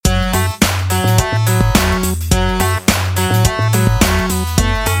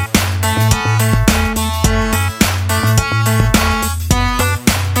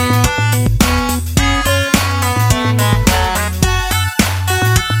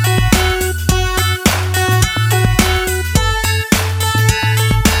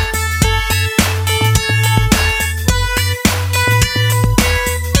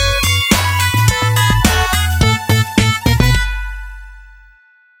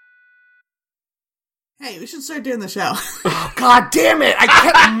Hey, we should start doing the show. Oh, God damn it! I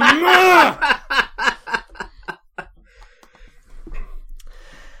can't.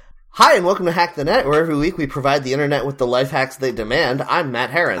 Hi, and welcome to Hack the Net, where every week we provide the internet with the life hacks they demand. I'm Matt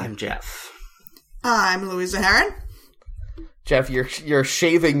Herron. I'm Jeff. I'm Louisa Herron. Jeff, you're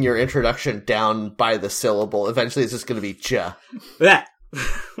shaving your introduction down by the syllable. Eventually, it's just going to be "ja." Yeah.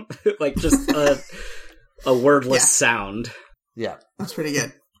 Like just a wordless sound. Yeah, that's pretty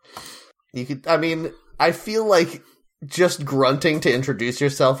good. You could. I mean, I feel like just grunting to introduce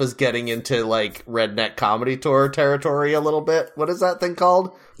yourself is getting into like redneck comedy tour territory a little bit. What is that thing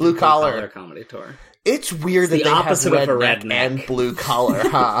called? Blue collar comedy tour. It's weird that the they have opposite of a redneck redneck. and blue collar,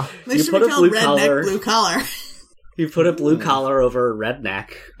 huh? They should be called redneck blue collar. You put a blue collar over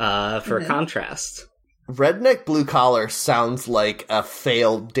redneck for contrast. Redneck blue collar sounds like a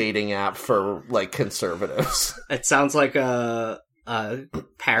failed dating app for like conservatives. It sounds like a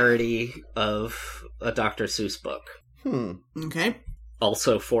parody of a Dr. Seuss book. Okay.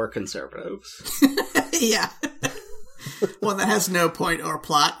 Also for conservatives. Yeah. One that has no point or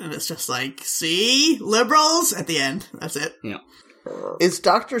plot, and it's just like, see? Liberals? At the end. That's it. Yeah. Is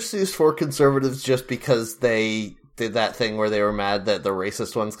Dr. Seuss for conservatives just because they did that thing where they were mad that the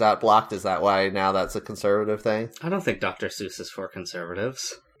racist ones got blocked? Is that why now that's a conservative thing? I don't think Dr. Seuss is for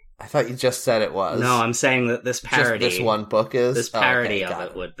conservatives. I thought you just said it was. No, I'm saying that this parody... Just this one book is? This parody of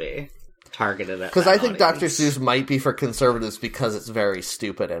it would be targeted at because I think audience. Dr. Seuss might be for conservatives because it's very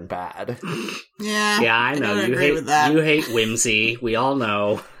stupid and bad. Yeah, I know. don't agree with that. You hate whimsy. We all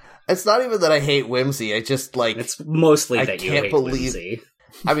know. It's not even that I hate whimsy. I just like... It's mostly I that you can't hate believe, whimsy.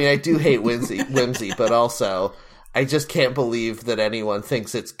 I mean, I do hate whimsy, but also... I just can't believe that anyone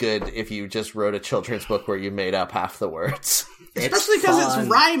thinks it's good if you just wrote a children's book where you made up half the words. Especially because it's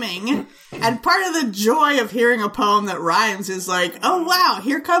rhyming. And part of the joy of hearing a poem that rhymes is like, oh wow,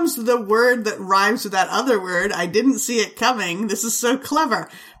 here comes the word that rhymes with that other word. I didn't see it coming. This is so clever.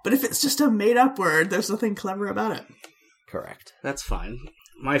 But if it's just a made up word, there's nothing clever about it. Correct. That's fine.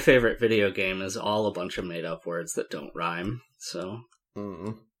 My favorite video game is all a bunch of made up words that don't rhyme, so...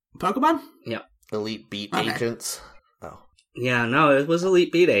 Pokemon? Yep. Elite Beat Okay. Agents. Oh. Yeah, no, it was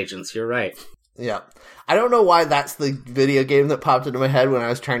Elite Beat Agents, you're right. Yeah. I don't know why that's the video game that popped into my head when I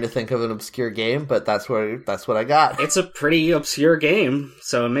was trying to think of an obscure game, but that's what I got. It's a pretty obscure game,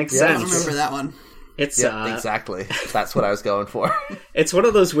 so it makes I don't sense. remember that one. It's exactly. That's what I was going for. It's one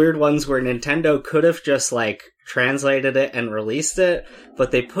of those weird ones where Nintendo could have just, like, translated it and released it,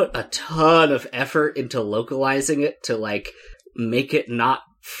 but they put a ton of effort into localizing it to, like, make it not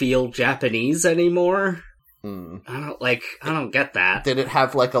feel Japanese anymore. I don't get that. Did it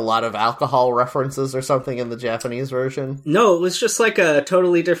have like a lot of alcohol references or something in the Japanese version? No, it was just like a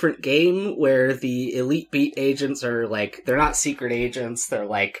totally different game where the Elite Beat agents are like, they're not secret agents, they're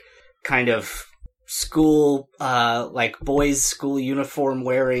like kind of school, like boys' school uniform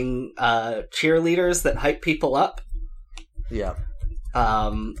wearing cheerleaders that hype people up. Yeah.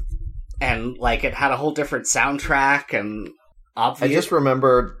 And like it had a whole different soundtrack and obvious. I just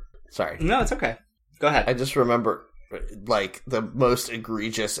remembered. Sorry. No, it's okay. Go ahead. I just remember, like, the most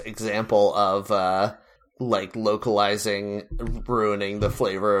egregious example of, like, localizing, ruining the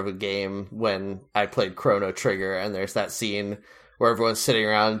flavor of a game when I played Chrono Trigger, and there's that scene where everyone's sitting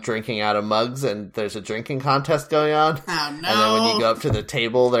around drinking out of mugs, and there's a drinking contest going on. Oh, no. And then when you go up to the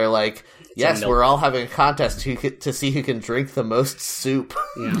table, they're like, yes, we're all having a contest to see who can drink the most soup.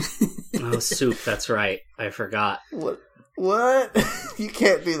 Yeah. Oh, soup, that's right. I forgot. What? You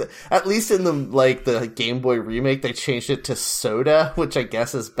can't do that. At least in the Game Boy remake, they changed it to soda, which I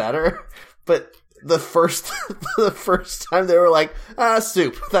guess is better. But the first time they were like,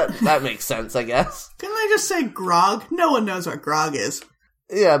 soup. That makes sense, I guess. Couldn't they just say grog? No one knows what grog is.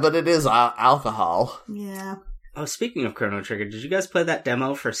 Yeah, but it is alcohol. Yeah. Oh, speaking of Chrono Trigger, did you guys play that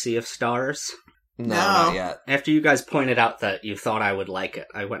demo for Sea of Stars? No, not yet. After you guys pointed out that you thought I would like it,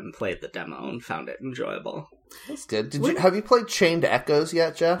 I went and played the demo and found it enjoyable. That's good. Have you played Chained Echoes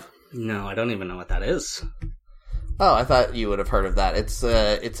yet, Jeff? No, I don't even know what that is. Oh, I thought you would have heard of that. It's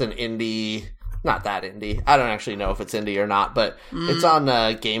an indie, not that indie. I don't actually know if it's indie or not, but it's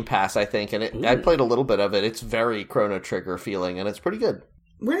on Game Pass, I think, and I played a little bit of it. It's very Chrono Trigger feeling, and it's pretty good.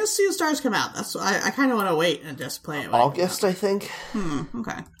 When does Sea of Stars come out? That's I kind of want to wait and just play it. August, I think.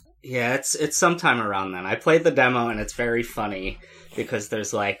 Okay. Yeah, it's sometime around then. I played the demo, and it's very funny because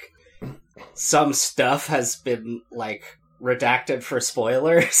there's like some stuff has been like redacted for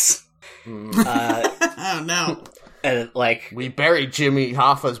spoilers. Oh no! And like we buried Jimmy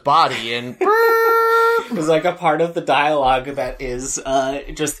Hoffa's body in. There's like a part of the dialogue that is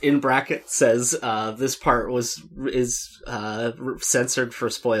just in brackets says this part is censored for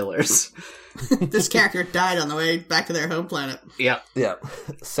spoilers. This character died on the way back to their home planet. Yep. Yep.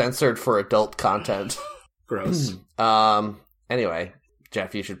 Censored for adult content. Gross. Anyway,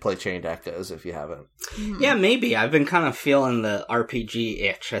 Jeff, you should play Chained Echoes if you haven't. Yeah, maybe. I've been kind of feeling the RPG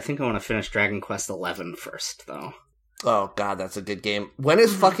itch. I think I want to finish Dragon Quest XI first, though. Oh, God, that's a good game. When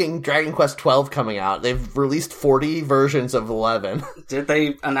is fucking Dragon Quest 12 coming out? They've released 40 versions of 11. Did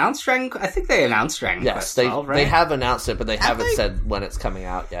they announce Dragon Quest? I think they announced Dragon Quest 12, right? They have announced it, but they haven't said when it's coming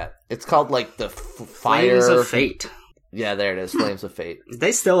out yet. It's called, like, the Fire... Flames of Fate. Yeah, there it is, Flames of Fate.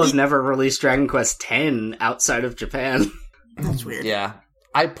 They still have never released Dragon Quest X outside of Japan. That's weird. Yeah.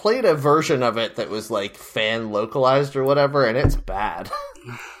 I played a version of it that was, like, fan-localized or whatever, and it's bad.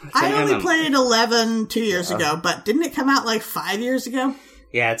 I only played 11 2 years ago, but didn't it come out like 5 years ago?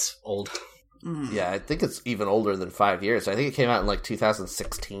 Yeah, it's old. Yeah, I think it's even older than 5 years. I think it came out in like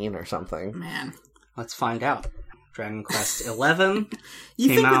 2016 or something. Man. Let's find out. Dragon Quest 11. You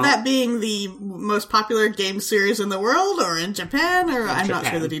think of that being the most popular game series in the world, or in Japan, or I'm not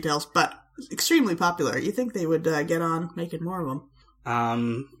sure the details, but extremely popular. You think they would get on making more of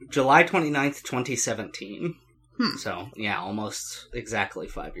them? July 29th, 2017. So, yeah, almost exactly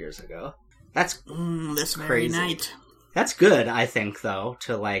 5 years ago. That's this very night. That's good, I think, though,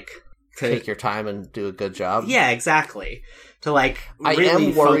 to take your time and do a good job. Yeah, exactly. To,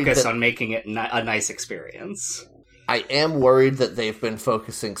 really focus on making it a nice experience. I am worried that they've been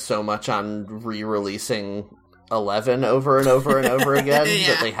focusing so much on re-releasing 11 over and over and over again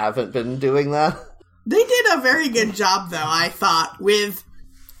that they haven't been doing that. They did a very good job, though, I thought, with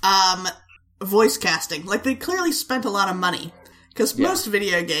voice casting. Like, they clearly spent a lot of money. Because most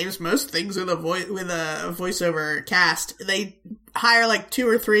video games, most things with a voiceover cast, they hire like 2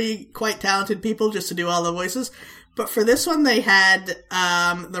 or 3 quite talented people just to do all the voices. But for this one, they had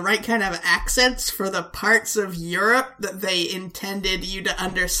the right kind of accents for the parts of Europe that they intended you to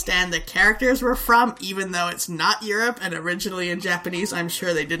understand the characters were from, even though it's not Europe, and originally in Japanese, I'm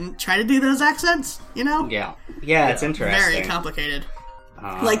sure they didn't try to do those accents, you know? Yeah, it's interesting. Very complicated.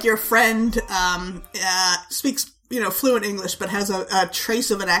 Like your friend speaks, fluent English, but has a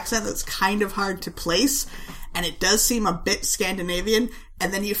trace of an accent that's kind of hard to place, and it does seem a bit Scandinavian,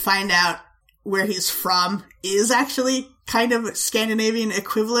 and then you find out where he's from is actually kind of Scandinavian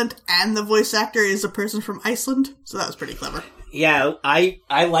equivalent, and the voice actor is a person from Iceland, so that was pretty clever. Yeah, I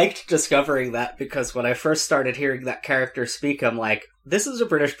liked discovering that, because when I first started hearing that character speak, I'm like, this is a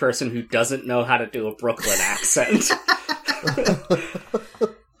British person who doesn't know how to do a Brooklyn accent.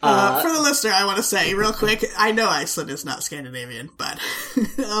 For the listener, I want to say real quick, I know Iceland is not Scandinavian, but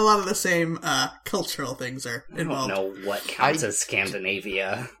a lot of the same cultural things are involved. I don't know what counts as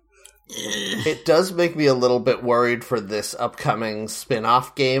Scandinavia. It does make me a little bit worried for this upcoming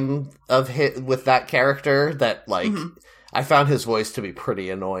spin-off game with that character that, I found his voice to be pretty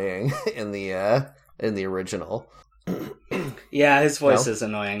annoying in the original. Yeah, his voice is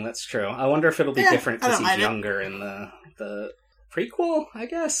annoying, that's true. I wonder if it'll be different because he's younger in the prequel, I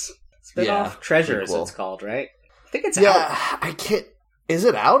guess? Spin-off? Treasures, prequel. It's called, right? I think it's out. Yeah, I can't... Is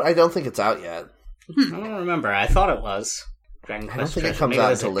it out? I don't think it's out yet. I don't remember. I thought it was. Dragon Quest I don't think Treasure. it comes maybe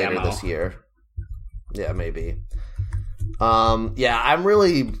out until later this year. Yeah, maybe. I've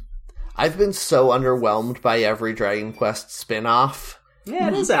been so underwhelmed by every Dragon Quest spin-off. Yeah,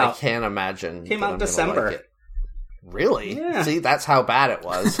 it is out. I can't imagine. Came out December. Like really? Yeah. See, that's how bad it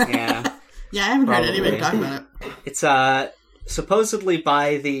was. Yeah. Yeah, I haven't heard anybody talk about it. It's, supposedly by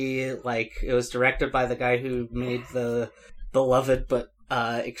it was directed by the guy who made the beloved but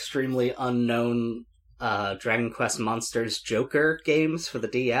extremely unknown Dragon Quest Monsters Joker games for the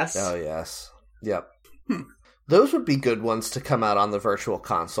DS. Oh, yes. Yep. Those would be good ones to come out on the Virtual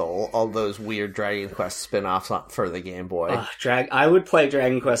Console, all those weird Dragon Quest spin-offs for the Game Boy. I would play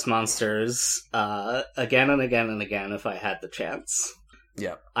Dragon Quest Monsters again and again and again if I had the chance.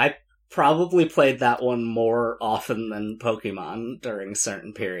 Yep. I probably played that one more often than Pokemon during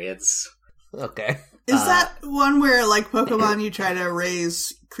certain periods. Okay. Is that one where, like Pokemon, you try to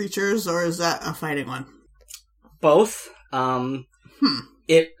raise creatures, or is that a fighting one? Both.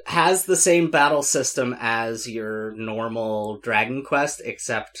 It has the same battle system as your normal Dragon Quest,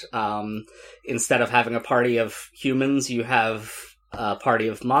 except instead of having a party of humans, you have a party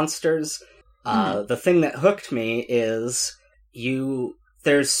of monsters. The thing that hooked me is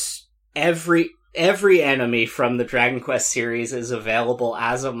there's every enemy from the Dragon Quest series is available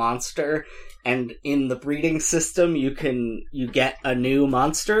as a monster, and in the breeding system you get a new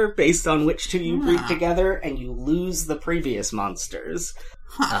monster based on which two you breed together, and you lose the previous monsters.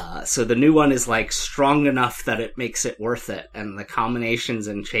 So the new one is like strong enough that it makes it worth it, and the combinations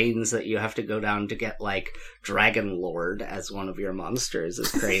and chains that you have to go down to get like Dragon Lord as one of your monsters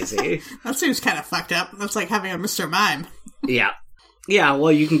is crazy. That seems kind of fucked up. That's like having a Mr. Mime. Yeah. Yeah,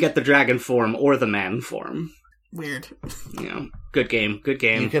 well, you can get the dragon form or the man form. Weird. Good game.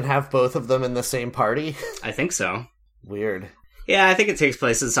 You can have both of them in the same party? I think so. Weird. Yeah, I think it takes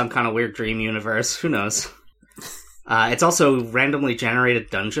place in some kind of weird dream universe. Who knows? It's also randomly generated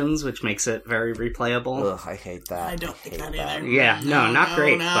dungeons, which makes it very replayable. Ugh, I hate that. I don't think that either. Yeah, not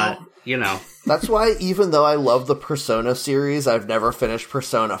great, but, That's why, even though I love the Persona series, I've never finished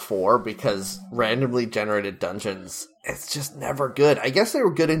Persona 4, because randomly generated dungeons, it's just never good. I guess they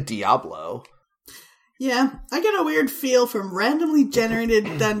were good in Diablo. Yeah, I get a weird feel from randomly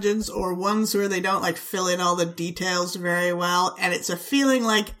generated dungeons or ones where they don't, like, fill in all the details very well, and it's a feeling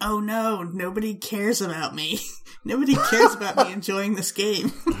like, oh no, nobody cares about me. Nobody cares about me enjoying this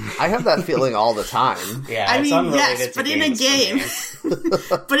game. I have that feeling all the time. Yeah, I mean, yes, but in a game,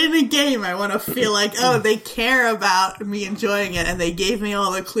 but in a game, I want to feel like, oh, they care about me enjoying it, and they gave me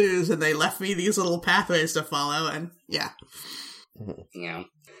all the clues, and they left me these little pathways to follow, and yeah. Yeah.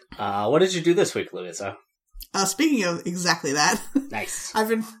 What did you do this week, Louisa? Speaking of exactly that, nice. I've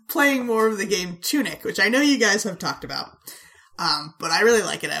been playing more of the game Tunic, which I know you guys have talked about. But I really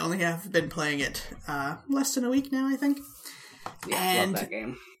like it. I only have been playing it less than a week now, I think. Yeah, and love that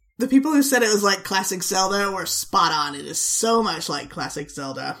game. The people who said it was like classic Zelda were spot on. It is so much like classic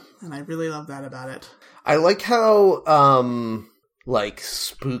Zelda, and I really love that about it. I like how,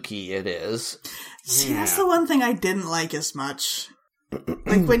 spooky it is. See, that's the one thing I didn't like as much.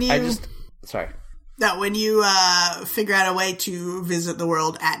 Like when you... Sorry. No, when you figure out a way to visit the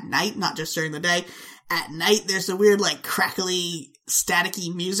world at night, not just during the day. At night, there's a weird, like, crackly,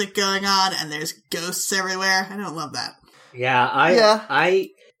 staticky music going on, and there's ghosts everywhere. I don't love that. Yeah,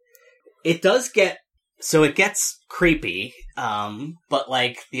 it does get, so it gets creepy, but,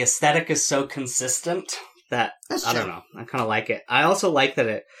 like, the aesthetic is so consistent that, I don't know, I kind of like it. I also like that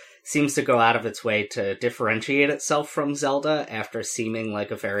it seems to go out of its way to differentiate itself from Zelda after seeming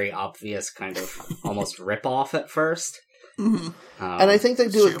like a very obvious kind of almost rip-off at first. Mm-hmm. And I think they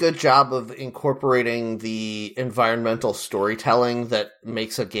do a good job of incorporating the environmental storytelling that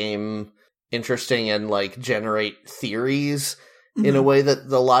makes a game interesting and, like, generate theories in a way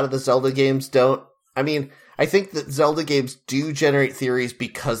that a lot of the Zelda games don't. I mean, I think that Zelda games do generate theories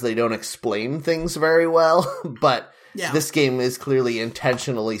because they don't explain things very well, but this game is clearly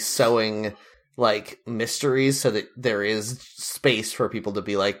intentionally sowing, like, mysteries so that there is space for people to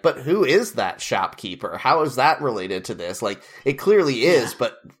be like, but who is that shopkeeper? How is that related to this? Like, it clearly is,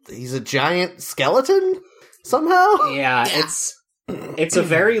 but he's a giant skeleton somehow? Yeah. It's a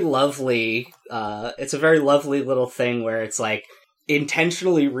very lovely, little thing where it's like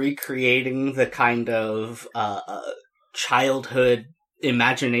intentionally recreating the kind of, childhood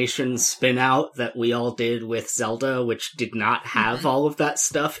imagination spin out that we all did with Zelda, which did not have all of that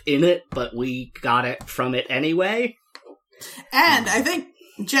stuff in it, but we got it from it anyway. And I think,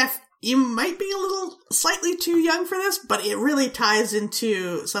 Jeff, you might be a little slightly too young for this, but it really ties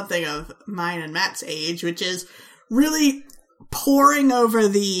into something of mine and Matt's age, which is really poring over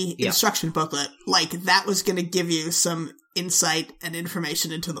the instruction booklet like that was going to give you some insight and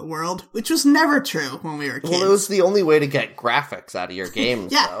information into the world, which was never true when we were kids. Well, it was the only way to get graphics out of your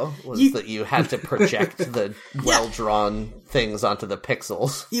games, though, was that you had to project the well-drawn things onto the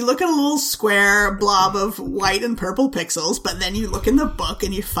pixels. You look at a little square blob of white and purple pixels, but then you look in the book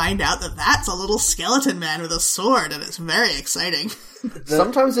and you find out that that's a little skeleton man with a sword, and it's very exciting.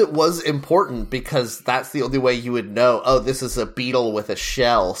 Sometimes it was important because that's the only way you would know, oh, this is a beetle with a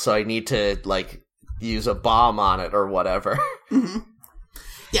shell, so I need to, like, use a bomb on it or whatever. Mm-hmm.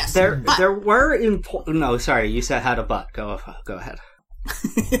 Yes. There were important... No, sorry, you said had a butt. Go ahead.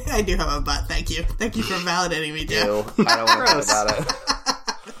 I do have a butt, thank you. Thank you for validating me, Jeff. Ew, I don't want to know about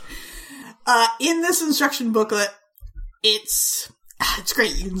it. In this instruction booklet, it's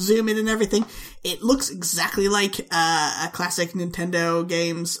great. You can zoom in and everything. It looks exactly like a classic Nintendo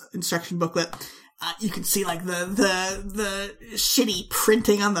games instruction booklet. You can see, like, the shitty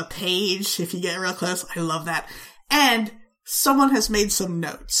printing on the page if you get real close. I love that. And someone has made some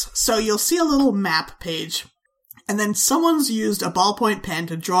notes. So you'll see a little map page, and then someone's used a ballpoint pen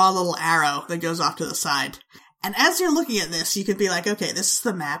to draw a little arrow that goes off to the side. And as you're looking at this, you can be like, okay, this is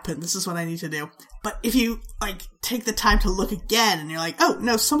the map, and this is what I need to do. But if you, like, take the time to look again, and you're like, oh,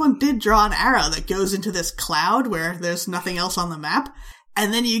 no, someone did draw an arrow that goes into this cloud where there's nothing else on the map,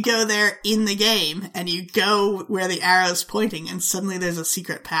 And then you go there in the game, and you go where the arrow's pointing, and suddenly there's a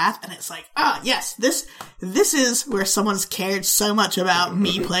secret path, and it's like, yes, this is where someone's cared so much about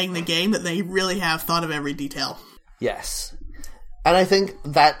me playing the game that they really have thought of every detail. Yes. And I think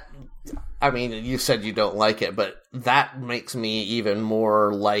that, I mean, you said you don't like it, but that makes me even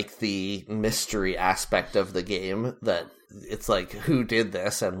more like the mystery aspect of the game, that it's like, who did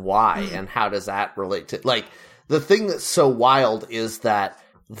this and why, and how does that relate to, like, the thing that's so wild is that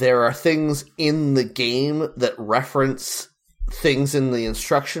there are things in the game that reference things in the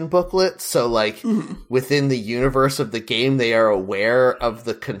instruction booklet. So, like, within the universe of the game, they are aware of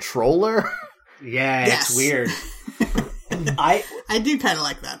the controller. Yeah, Yes. it's weird. I do kind of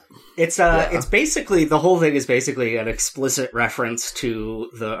like that. It's basically, the whole thing is basically an explicit reference to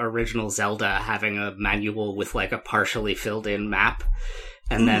the original Zelda having a manual with, like, a partially filled in map.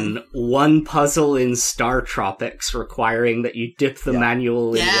 And then one puzzle in Star Tropics requiring that you dip the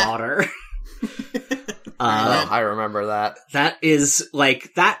manual in water. I remember that. That is,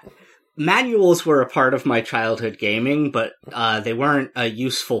 like, that... Manuals were a part of my childhood gaming, but they weren't a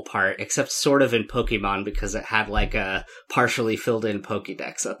useful part, except sort of in Pokemon, because it had, like, a partially filled in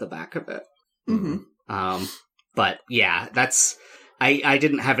Pokédex at the back of it. But, yeah, that's... I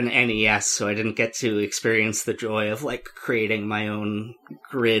didn't have an NES, so I didn't get to experience the joy of, like, creating my own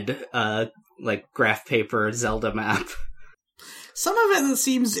grid, like, graph paper Zelda map. Some of it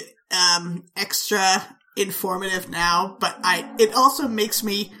seems extra informative now, but it also makes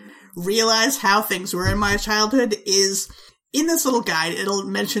me realize how things were in my childhood. Is in this little guide, it'll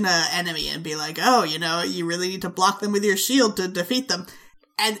mention an enemy and be like, oh, you really need to block them with your shield to defeat them.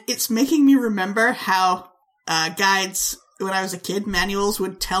 And it's making me remember how guides... when I was a kid, manuals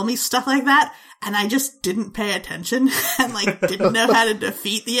would tell me stuff like that, and I just didn't pay attention, and, like, didn't know how to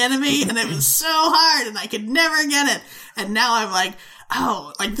defeat the enemy, and it was so hard, and I could never get it. And now I'm like,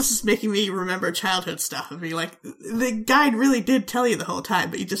 oh, like, this is making me remember childhood stuff, and be like, the guide really did tell you the whole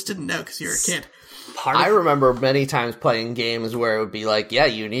time, but you just didn't know because you were a kid. I remember many times playing games where it would be like, yeah,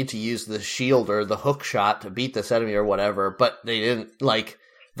 you need to use the shield or the hook shot to beat this enemy or whatever, but they didn't, like...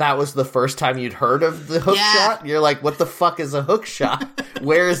 That was the first time you'd heard of the hook shot? You're like, what the fuck is a hook shot?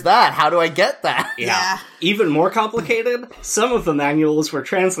 Where is that? How do I get that? Yeah. Even more complicated, some of the manuals were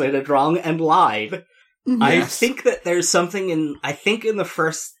translated wrong and lied. Yes. I think that there's something in the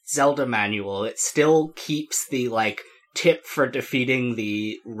first Zelda manual, it still keeps the, like, tip for defeating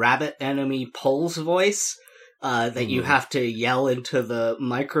the rabbit enemy Pulse voice. That you have to yell into the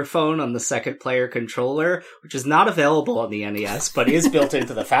microphone on the second player controller, which is not available on the NES, but is built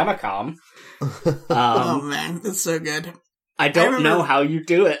into the Famicom. Oh man, it's so good. I don't know how you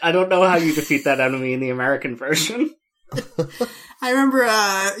do it. I don't know how you defeat that enemy in the American version. I remember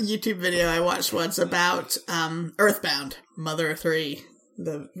a YouTube video I watched once about Earthbound, Mother 3.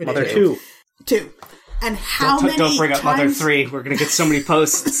 The video Mother game. 2. 2. And how many Don't bring up times... Mother 3. We're going to get so many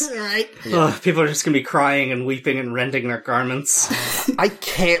posts. Right? Ugh, people are just going to be crying and weeping and rending their garments. I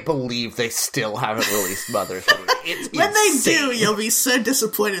can't believe they still haven't released Mother 3. It's When they insane. do, you'll be so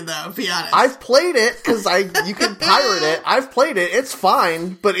disappointed, though, be honest. I've played it, because you can pirate it. I've played it. It's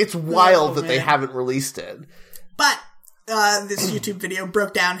fine, but it's wild that they man. haven't released it. But this YouTube video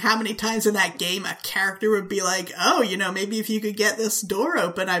broke down how many times in that game a character would be like, oh, maybe if you could get this door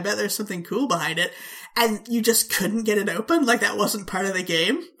open, I bet there's something cool behind it. And you just couldn't get it open? Like that wasn't part of the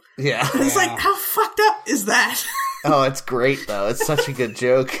game? Yeah. And it's like, how fucked up is that? Oh, it's great, though. It's such a good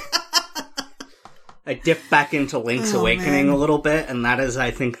joke. I dipped back into Link's Awakening a little bit, and that is,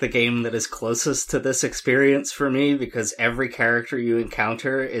 I think, the game that is closest to this experience for me, because every character you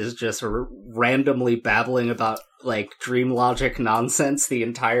encounter is just randomly babbling about, like, dream logic nonsense the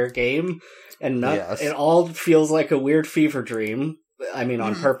entire game, and it all feels like a weird fever dream. I mean,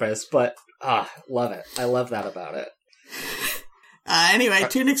 on purpose, but, love it. I love that about it. Anyway,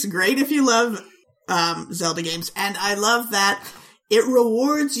 Tunic's great if you love Zelda games, and I love that it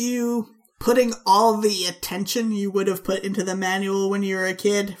rewards you putting all the attention you would have put into the manual when you were a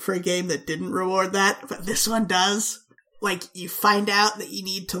kid for a game that didn't reward that, but this one does. Like, you find out that you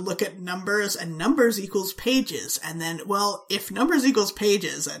need to look at numbers, and numbers equals pages, and then, well, if numbers equals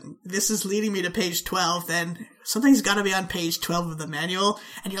pages, and this is leading me to page 12, then something's gotta be on page 12 of the manual,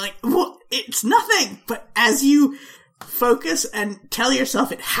 and you're like, well, it's nothing! But as you focus and tell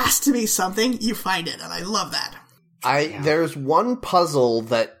yourself it has to be something, you find it, and I love that. There's one puzzle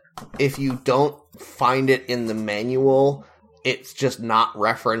that if you don't find it in the manual, it's just not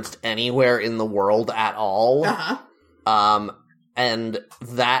referenced anywhere in the world at all. And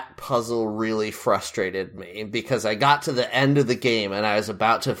that puzzle really frustrated me because I got to the end of the game and I was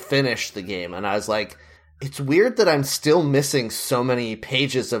about to finish the game and I was like, it's weird that I'm still missing so many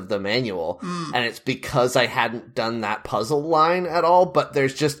pages of the manual, and it's because I hadn't done that puzzle line at all, but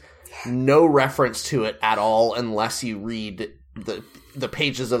there's just no reference to it at all unless you read the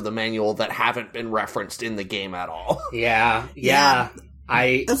pages of the manual that haven't been referenced in the game at all. Yeah.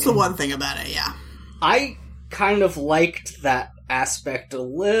 That's the one thing about it, yeah. I kind of liked that aspect a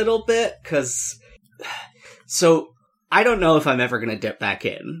little bit, because... So, I don't know if I'm ever going to dip back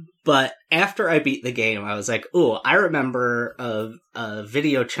in, but after I beat the game, I was like, ooh, I remember a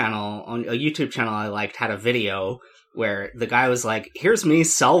video channel, on a YouTube channel I liked, had a video where the guy was like, here's me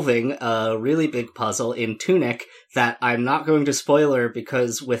solving a really big puzzle in Tunic that I'm not going to spoiler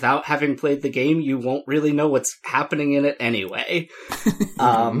because without having played the game, you won't really know what's happening in it anyway.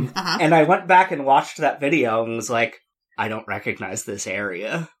 And I went back and watched that video and was like, I don't recognize this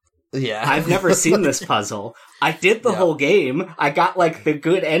area. Yeah. I've never seen this puzzle. I did the whole game. I got, like, the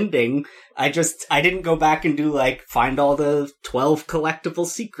good ending. I didn't go back and do, like, find all the 12 collectible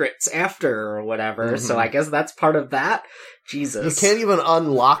secrets after or whatever. So I guess that's part of that. Jesus. You can't even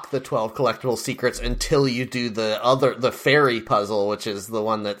unlock the 12 collectible secrets until you do the fairy puzzle, which is the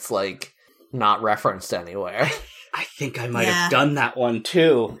one that's, like, not referenced anywhere. I think I might have done that one,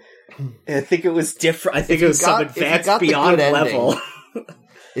 too. I think it was different. I think it was some advanced beyond level.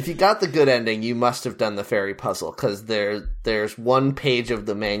 If you got the good ending, you must have done the fairy puzzle, because there's one page of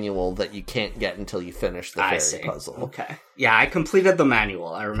the manual that you can't get until you finish the fairy puzzle. Okay. Yeah, I completed the manual.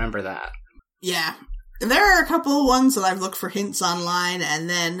 I remember that. Yeah. There are a couple ones that I've looked for hints online, and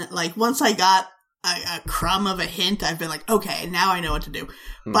then, like, once I got a crumb of a hint, I've been like, okay, now I know what to do.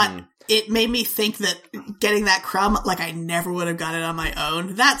 But it made me think that getting that crumb, like, I never would have got it on my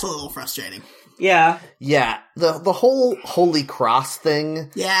own. That's a little frustrating. Yeah. Yeah. The whole Holy Cross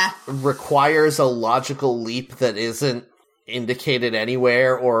thing requires a logical leap that isn't indicated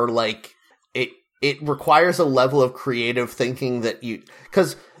anywhere, or like it requires a level of creative thinking that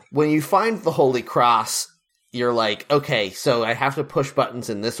because when you find the Holy Cross, you're like, okay, so I have to push buttons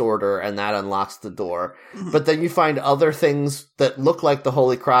in this order and that unlocks the door. But then you find other things that look like the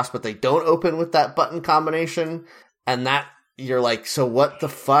Holy Cross, but they don't open with that button combination, and that you're like, so what the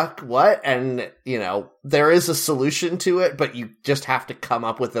fuck? What? And, there is a solution to it, but you just have to come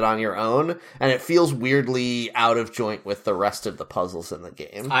up with it on your own. And it feels weirdly out of joint with the rest of the puzzles in the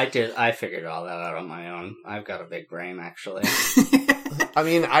game. I figured all that out on my own. I've got a big brain, actually. I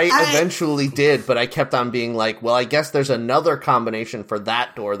mean, I eventually did, but I kept on being like, well, I guess there's another combination for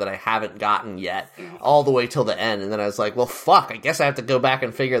that door that I haven't gotten yet, all the way till the end. And then I was like, well, fuck, I guess I have to go back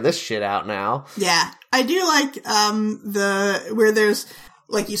and figure this shit out now. Yeah. I do like, where there's,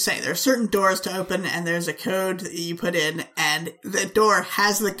 like you say, there are certain doors to open and there's a code that you put in, and the door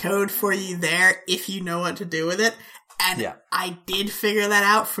has the code for you there if you know what to do with it. And I did figure that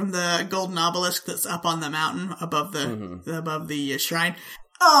out from the golden obelisk that's up on the mountain above the shrine.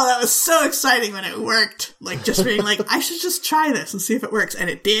 Oh, that was so exciting when it worked. Like, just being like, I should just try this and see if it works. And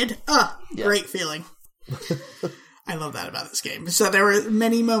it did. Oh, great feeling. I love that about this game. So there were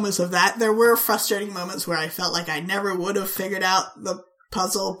many moments of that. There were frustrating moments where I felt like I never would have figured out the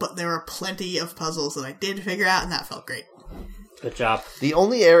puzzle, but there were plenty of puzzles that I did figure out, and that felt great. Good job. The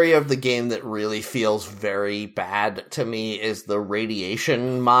only area of the game that really feels very bad to me is the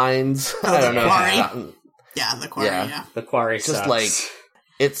radiation mines. Oh, I don't know. Quarry? Yeah, the quarry, yeah. The quarry sucks. Just like,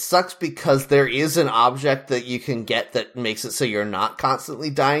 it sucks because there is an object that you can get that makes it so you're not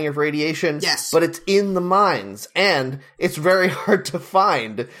constantly dying of radiation. Yes. But it's in the mines, and it's very hard to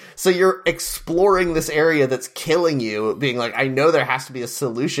find. So you're exploring this area that's killing you, being like, I know there has to be a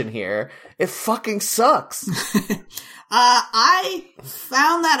solution here. It fucking sucks. I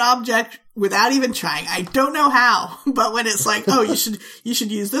found that object without even trying. I don't know how, but when it's like, oh, you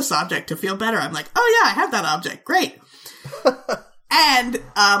should use this object to feel better, I'm like, oh yeah, I have that object. Great. And,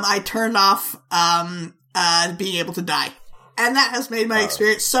 I turned off, being able to die. And that has made my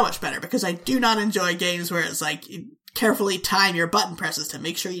experience so much better, because I do not enjoy games where it's like, you carefully time your button presses to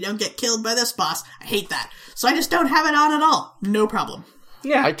make sure you don't get killed by this boss. I hate that. So I just don't have it on at all. No problem.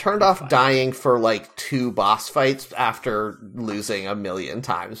 Yeah. I turned off dying for like 2 boss fights after losing 1,000,000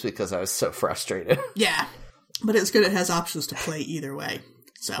 times because I was so frustrated. Yeah. But it's good it has options to play either way.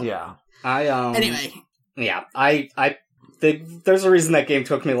 So. Yeah. Anyway. Yeah. There's a reason that game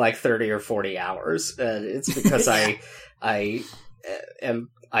took me like 30 or 40 hours. It's because I am,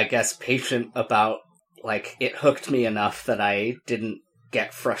 I guess, patient about, like, it hooked me enough that I didn't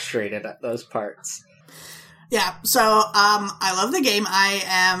get frustrated at those parts. Yeah, so, I love the game. I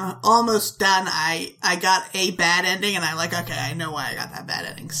am almost done. I got a bad ending, and I'm like, okay, I know why I got that bad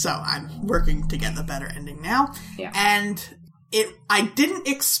ending. So I'm working to get the better ending now. Yeah. And I didn't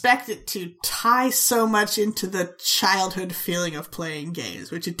expect it to tie so much into the childhood feeling of playing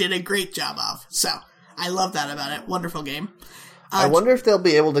games, which it did a great job of. So, I love that about it. Wonderful game. I wonder if they'll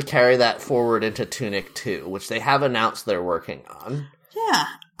be able to carry that forward into Tunic 2, which they have announced they're working on. Yeah.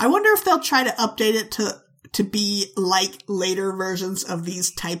 I wonder if they'll try to update it to be like later versions of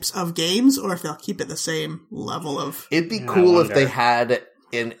these types of games, or if they'll keep it the same level of... It'd be cool if they had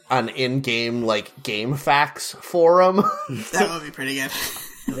an in-game, like, game facts forum. That would be pretty good.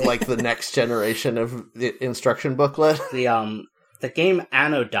 Like the next generation of instruction booklet. The game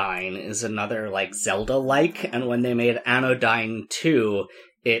Anodyne is another, like, Zelda-like, and when they made Anodyne 2,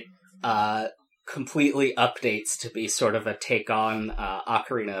 it completely updates to be sort of a take on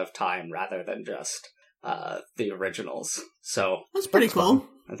Ocarina of Time rather than just the originals. So that's pretty cool.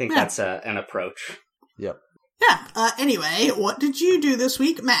 I think that's an approach. Yep. Yeah. Anyway, what did you do this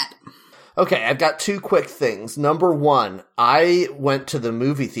week, Matt? Okay, I've got 2 quick things. Number 1, I went to the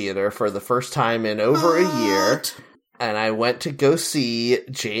movie theater for the first time in over a year. And I went to go see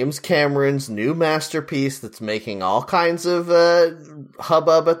James Cameron's new masterpiece that's making all kinds of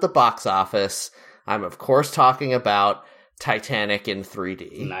hubbub at the box office. I'm, of course, talking about Titanic in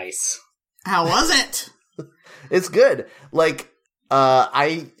 3D. Nice. How was it? It's good. Like,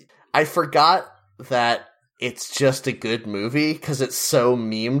 I forgot that it's just a good movie because it's so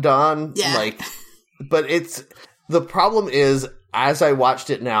memed on. Yeah. Like, but the problem is, as I watched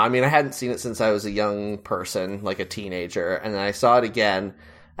it now, I mean, I hadn't seen it since I was a young person, like a teenager, and then I saw it again,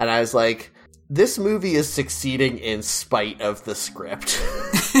 and I was like, this movie is succeeding in spite of the script,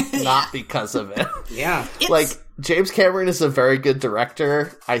 not because of it. Yeah. Like, James Cameron is a very good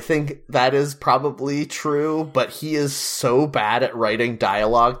director. I think that is probably true, but he is so bad at writing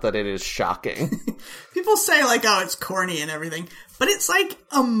dialogue that it is shocking. People say, like, oh, it's corny and everything, but it's like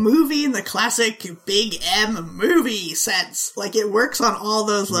a movie in the classic Big M movie sense. Like, it works on all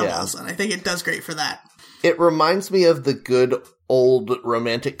those levels, and I think it does great for that. It reminds me of the good old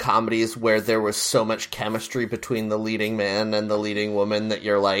romantic comedies where there was so much chemistry between the leading man and the leading woman that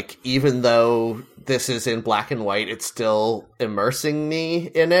you're like, even though this is in black and white, it's still immersing me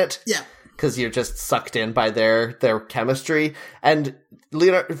in it. Yeah. Because you're just sucked in by their chemistry. And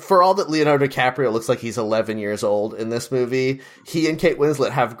for all that Leonardo DiCaprio looks like he's 11 years old in this movie, he and Kate Winslet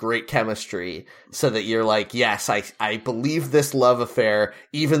have great chemistry so that you're like, yes, I believe this love affair,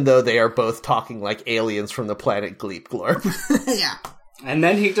 even though they are both talking like aliens from the planet Gleep Glorp. Yeah. And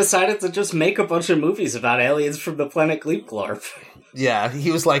then he decided to just make a bunch of movies about aliens from the planet Gleep Glorp. Yeah,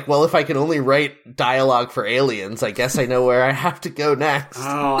 he was like, well, if I can only write dialogue for aliens, I guess I know where I have to go next.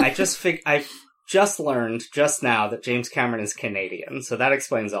 Oh, I just learned just now that James Cameron is Canadian, so that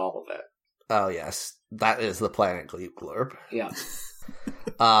explains all of it. Oh, yes. That is the planet Gleep Glorp. Yeah.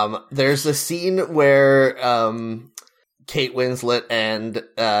 There's a scene where Kate Winslet and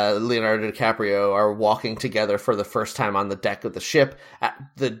Leonardo DiCaprio are walking together for the first time on the deck of the ship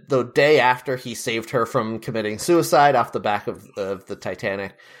the day after he saved her from committing suicide off the back of the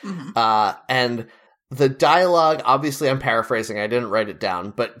Titanic. Mm-hmm. And the dialogue, obviously I'm paraphrasing, I didn't write it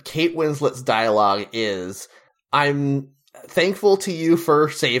down, but Kate Winslet's dialogue is, I'm thankful to you for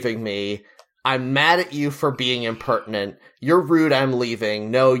saving me. I'm mad at you for being impertinent. You're rude, I'm leaving.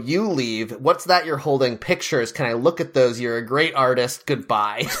 No, you leave. What's that you're holding? Pictures. Can I look at those? You're a great artist.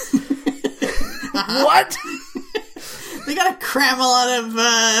 Goodbye. What? They gotta cram a lot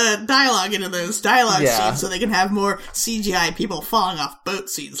of dialogue into those dialogue scenes so they can have more CGI people falling off boat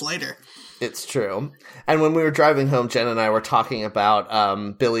scenes later. It's true. And when we were driving home, Jen and I were talking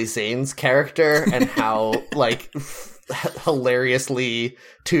about Billy Zane's character and how, like, hilariously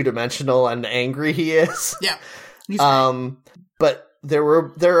two-dimensional and angry he is. Yeah. But there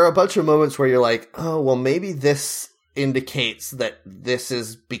are a bunch of moments where you're like, oh, well, maybe this indicates that this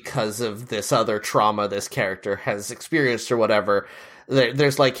is because of this other trauma this character has experienced or whatever.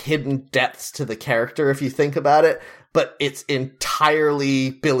 There's like hidden depths to the character if you think about it, but it's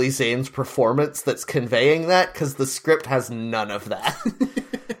entirely Billy Zane's performance that's conveying that, because the script has none of that.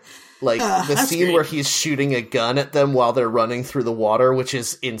 Like, the scene where he's shooting a gun at them while they're running through the water, which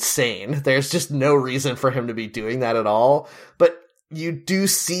is insane. There's just no reason for him to be doing that at all. But you do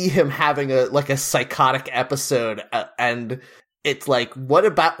see him having a psychotic episode, and it's like,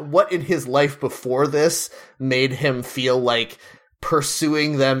 what in his life before this made him feel like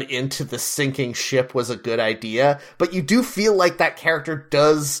pursuing them into the sinking ship was a good idea? But you do feel like that character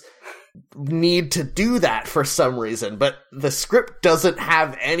does need to do that for some reason, but the script doesn't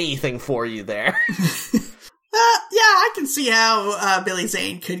have anything for you there. Yeah, I can see how Billy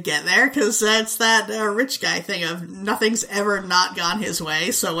Zane could get there, because that's that rich guy thing of nothing's ever not gone his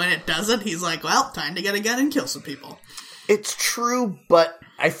way, so when it doesn't, he's like, well, time to get a gun and kill some people. It's true, but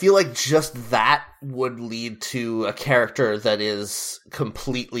I feel like just that would lead to a character that is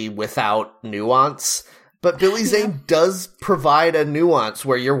completely without nuance. But Billy Zane does provide a nuance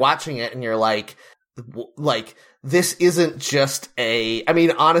where you're watching it and you're like, this isn't just I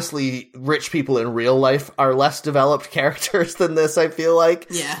mean, honestly, rich people in real life are less developed characters than this, I feel like.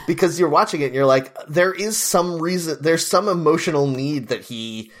 Yeah. Because you're watching it and you're like, there is some reason, there's some emotional need that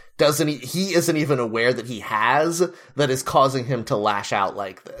he isn't even aware that he has that is causing him to lash out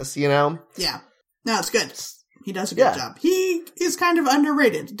like this, you know? Yeah. No, it's good. He does a good job. He is kind of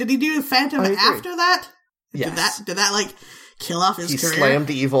underrated. Did he do Phantom after that? Yes. Did that like kill off his career? He slammed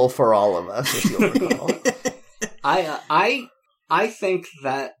evil for all of us, if you'll recall. I think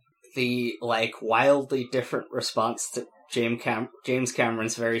that the like wildly different response to James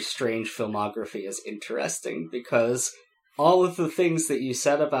Cameron's very strange filmography is interesting because all of the things that you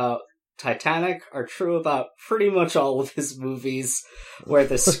said about Titanic are true about pretty much all of his movies, where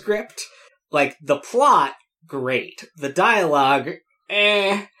the script, like the plot, great, the dialogue,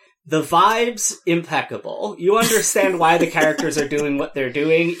 the vibes, impeccable. You understand why the characters are doing what they're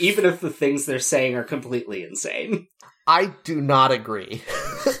doing, even if the things they're saying are completely insane. I do not agree.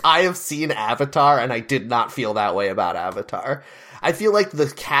 I have seen Avatar, and I did not feel that way about Avatar. I feel like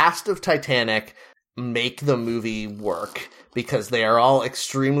the cast of Titanic make the movie work, because they are all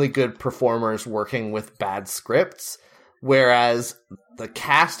extremely good performers working with bad scripts, whereas the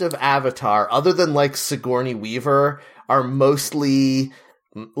cast of Avatar, other than like Sigourney Weaver, are mostly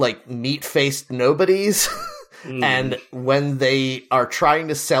like meat-faced nobodies. And when they are trying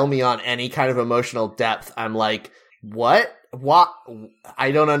to sell me on any kind of emotional depth, I'm like, what?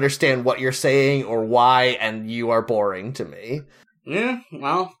 I don't understand what you're saying or why, and you are boring to me. Yeah,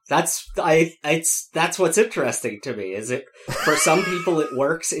 well, that's what's interesting to me, is it, for some people it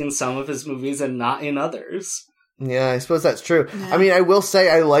works in some of his movies and not in others. Yeah, I suppose that's true. Yeah. I mean, I will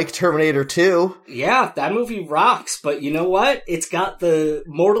say I like Terminator 2. Yeah, that movie rocks, but you know what? It's got the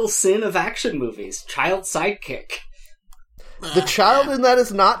mortal sin of action movies, child sidekick. The child in that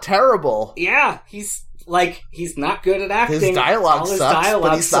is not terrible. Yeah, he's not good at acting. His dialogue sucks,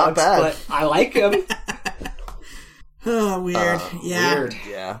 but he's not bad. But I like him. Oh, weird. Yeah. Weird.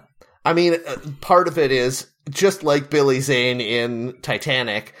 Yeah. I mean, part of it is, just like Billy Zane in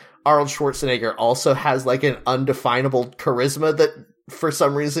Titanic, Arnold Schwarzenegger also has like an undefinable charisma that for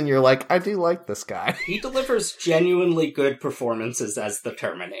some reason you're like, I do like this guy. He delivers genuinely good performances as the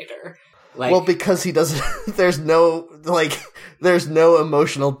Terminator. Like, well, because he doesn't, there's no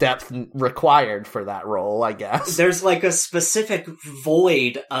emotional depth required for that role, I guess. There's like a specific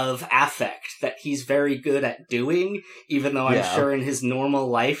void of affect that he's very good at doing, even though I'm sure in his normal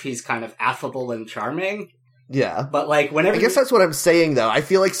life he's kind of affable and charming. Yeah. But like whenever... I guess that's what I'm saying, though. I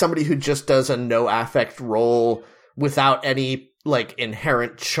feel like somebody who just does a no-affect role without any like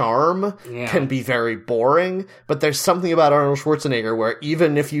inherent charm can be very boring, but there's something about Arnold Schwarzenegger where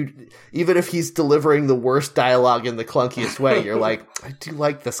even if he's delivering the worst dialogue in the clunkiest way, you're like, I do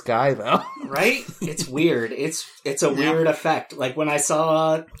like this guy though. Right? It's weird. It's a weird effect. Like when I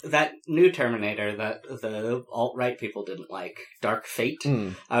saw that new Terminator that the alt-right people didn't like, Dark Fate,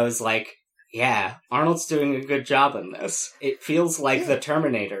 I was like, yeah, Arnold's doing a good job in this. It feels like the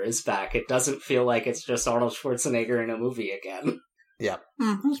Terminator is back. It doesn't feel like it's just Arnold Schwarzenegger in a movie again. Yeah.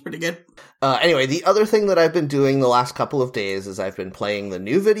 That's pretty good. Anyway, the other thing that I've been doing the last couple of days is I've been playing the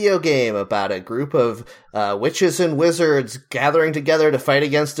new video game about a group of witches and wizards gathering together to fight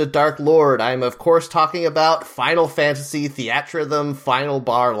against a dark lord. I'm, of course, talking about Final Fantasy Theatrhythm Final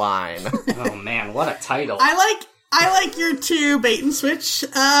Bar Line. Oh, man, what a title. I like your two bait and switch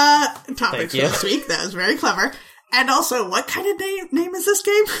topics for this week. That was very clever. And also, what kind of name is this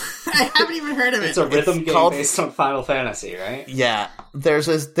game? I haven't even heard of it. It's a rhythm game based on Final Fantasy, right? Yeah.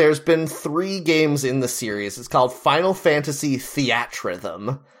 There's been 3 games in the series. It's called Final Fantasy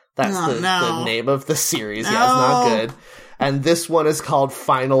Theatrhythm. That's the name of the series. No. Yeah, it's not good. And this one is called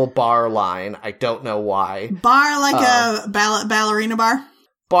Final Bar Line. I don't know why. Bar like a ballerina bar?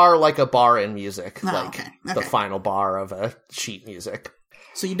 Bar like a bar in music. Oh, like the final bar of a sheet music.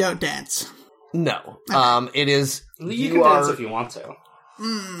 So you don't dance? No. Okay. It is... You can dance if you want to.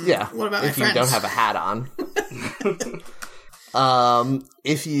 Yeah. What about if my you don't have a hat on. So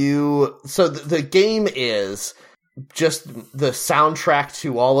the game is just the soundtrack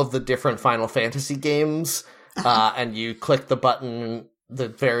to all of the different Final Fantasy games, and you click the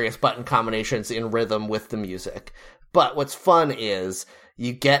various button combinations in rhythm with the music. But what's fun is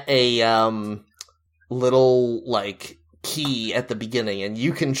you get a little like key at the beginning, and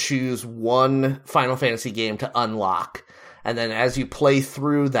you can choose one Final Fantasy game to unlock. And then as you play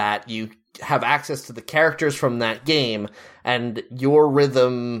through that, you have access to the characters from that game, and your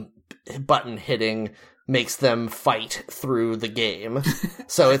rhythm button hitting makes them fight through the game.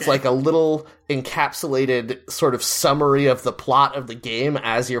 So it's like a little encapsulated sort of summary of the plot of the game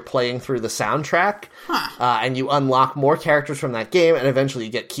as you're playing through the soundtrack. And you unlock more characters from that game, and eventually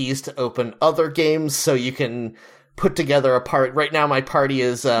you get keys to open other games so you can put together a part. Right now my party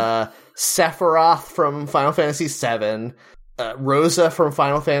is Sephiroth from Final Fantasy VII, Rosa from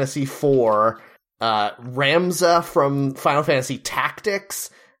Final Fantasy IV, Ramza from Final Fantasy Tactics,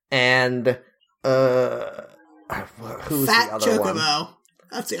 and who's Fat the other Chocobo. one?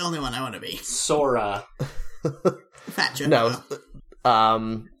 That's the only one I want to be. Sora. Fat Chocobo.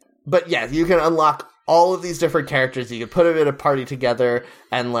 No. But yeah, you can unlock all of these different characters. You can put them in a party together,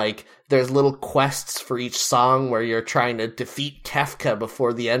 and like there's little quests for each song where you're trying to defeat Kefka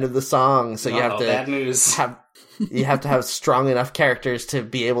before the end of the song. So you have to bad news. You have to have strong enough characters to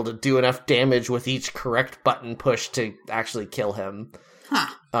be able to do enough damage with each correct button push to actually kill him.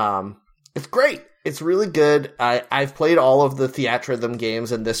 It's great. It's really good. I've played all of the Theatrhythm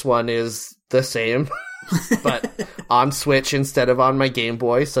games, and this one is the same, but on Switch instead of on my Game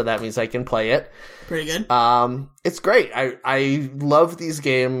Boy, so that means I can play it. Pretty good. It's great. I love these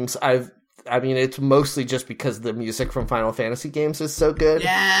games. I mean, it's mostly just because the music from Final Fantasy games is so good.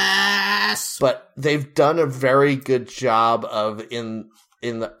 Yes! But they've done a very good job of, in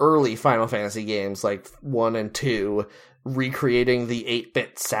the early Final Fantasy games, like 1 and 2, recreating the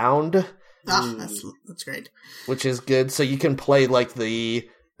 8-bit sound. That's great. Which is good. So you can play like the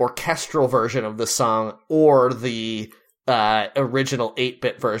orchestral version of the song or the original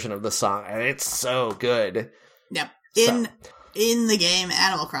 8-bit version of the song. And it's so good. Yep. In the game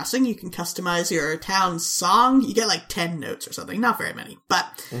Animal Crossing, you can customize your town's song. You get like 10 notes or something. Not very many. But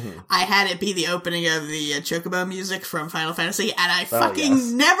I had it be the opening of the Chocobo music from Final Fantasy, and I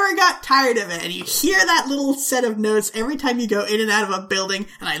fucking never got tired of it. And you hear that little set of notes every time you go in and out of a building,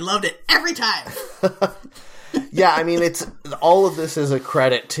 and I loved it every time. Yeah, I mean, it's all of this is a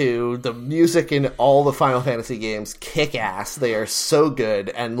credit to the music in all the Final Fantasy games. Kick ass. They are so good,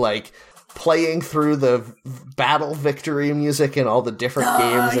 and like playing through the battle victory music in all the different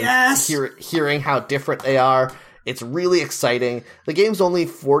games and hearing how different they are. It's really exciting. The game's only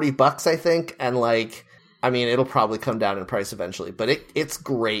 $40, I think, and like, I mean, it'll probably come down in price eventually, but it's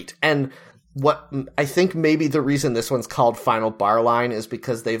great. And what I think maybe the reason this one's called Final Barline is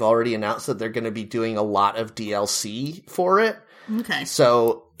because they've already announced that they're going to be doing a lot of DLC for it. Okay.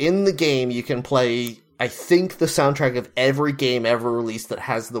 So in the game, you can play, I think, the soundtrack of every game ever released that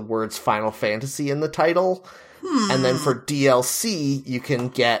has the words Final Fantasy in the title. And then for DLC, you can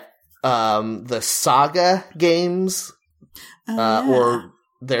get the Saga games, or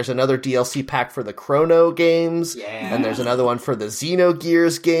there's another DLC pack for the Chrono games, and there's another one for the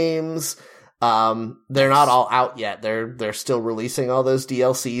Xenogears games. They're not all out yet. They're still releasing all those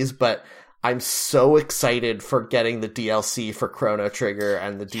DLCs, but I'm so excited for getting the DLC for Chrono Trigger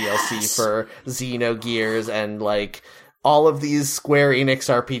and the DLC for Xenogears and like all of these Square Enix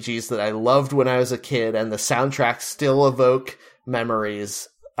RPGs that I loved when I was a kid, and the soundtracks still evoke memories.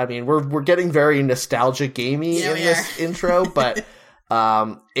 I mean, we're getting very nostalgia gamey in this intro, but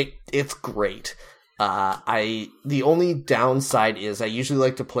it's great. The only downside is I usually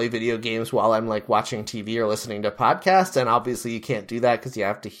like to play video games while I'm like watching TV or listening to podcasts, and obviously you can't do that because you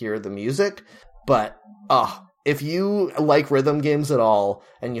have to hear the music. But if you like rhythm games at all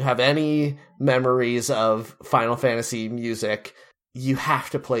and you have any memories of Final Fantasy music, you have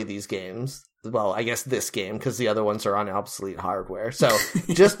to play these games. Well, I guess this game, because the other ones are on obsolete hardware. So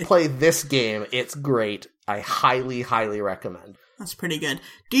just play this game. It's great. I highly, highly recommend. That's pretty good.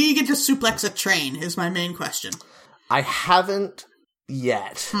 Do you get to suplex a train is my main question. I haven't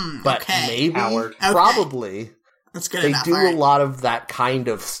yet, but maybe, probably. That's good They enough. do a lot of that kind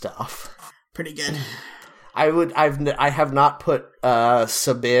of stuff. Pretty good. I have not put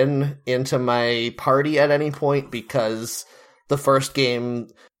Sabin into my party at any point because the first game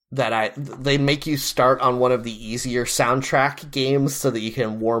that they make you start on one of the easier soundtrack games so that you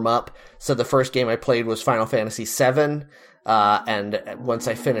can warm up. So the first game I played was Final Fantasy VII. And once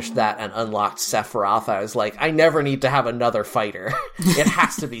I finished that and unlocked Sephiroth, I was like, I never need to have another fighter. It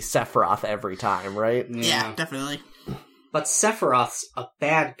has to be Sephiroth every time, right? Yeah, definitely. But Sephiroth's a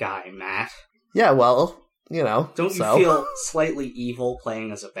bad guy, Matt. Yeah, well, you know. Don't you feel slightly evil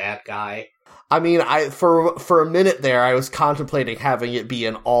playing as a bad guy? I mean, for a minute there, I was contemplating having it be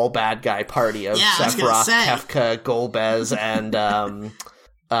an all bad guy party of Sephiroth, Kefka, Golbez, and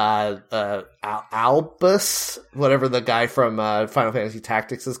Albus, whatever the guy from Final Fantasy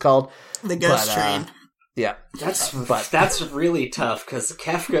Tactics is called. The Ghost Train. Yeah. That's really tough, because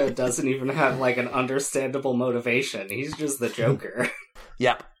Kefka doesn't even have, like, an understandable motivation. He's just the Joker.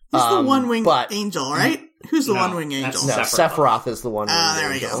 Yep. He's the one-winged angel, right? Who's the one-winged angel? No, Sephiroth is the one-winged there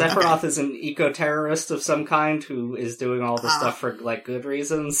we angel. go. Sephiroth is an eco-terrorist of some kind who is doing all this stuff for, like, good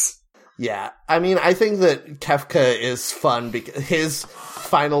reasons. Yeah. I mean, I think that Kefka is fun because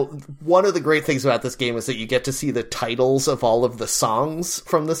one of the great things about this game is that you get to see the titles of all of the songs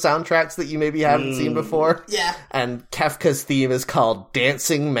from the soundtracks that you maybe haven't seen before. Yeah. And Kefka's theme is called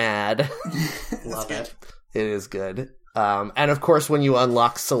Dancing Mad. Love it. It is good. And of course, when you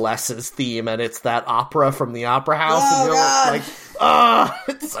unlock Celeste's theme, and it's that opera from the Opera House, and you're like,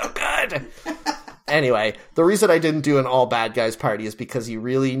 it's so good. Anyway, the reason I didn't do an all bad guys party is because you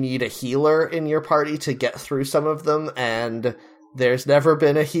really need a healer in your party to get through some of them, and there's never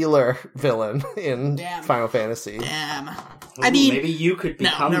been a healer villain in Final Fantasy. Damn. I mean, maybe you could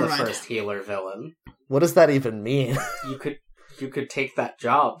become the first healer villain. What does that even mean? You could take that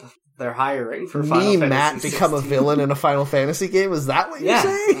job. They're hiring for Final Fantasy Matt, 16. become a villain in a Final Fantasy game? Is that what you're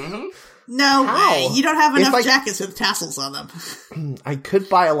saying? Mm-hmm. No way. You don't have enough jackets with tassels on them. I could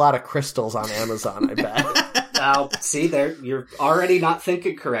buy a lot of crystals on Amazon, I bet. Now, see, you're already not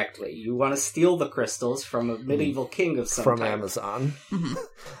thinking correctly. You want to steal the crystals from a medieval king of some From type. Amazon.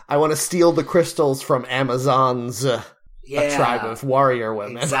 I want to steal the crystals from Amazon's... a tribe of warrior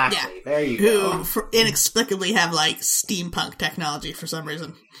women. Exactly. Yeah. There you go. Who inexplicably have, like, steampunk technology for some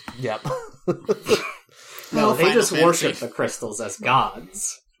reason. Yep. No, they just worship the crystals as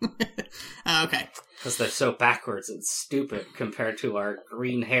gods. Okay. Because they're so backwards and stupid compared to our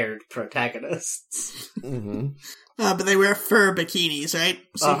green-haired protagonists. Mm-hmm. But they wear fur bikinis, right?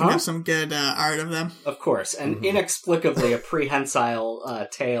 So you can have some good art of them. Of course. And inexplicably, a prehensile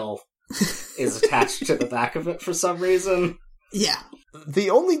tail is attached to the back of it for some reason. Yeah. The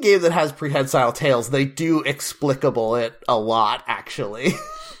only game that has prehensile tails, they do explicable it a lot, actually.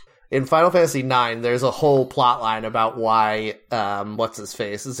 In Final Fantasy IX, there's a whole plotline about why,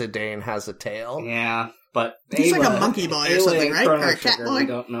 what's-his-face, Zidane has a tail. Yeah, but he's like a monkey boy or something, right? Or a cat boy? We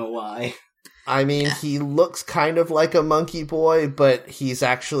don't know why. I mean, he looks kind of like a monkey boy, but he's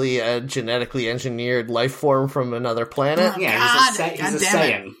actually a genetically engineered life form from another planet. Oh, yeah, he's a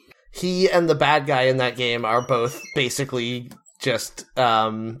Saiyan. He and the bad guy in that game are both basically just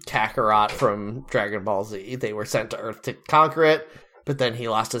Kakarot from Dragon Ball Z. They were sent to Earth to conquer it, but then he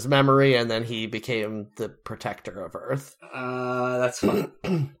lost his memory, and then he became the protector of Earth. That's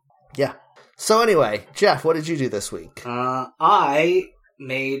fun. Yeah. So anyway, Jeff, what did you do this week? I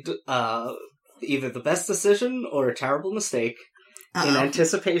made either the best decision or a terrible mistake in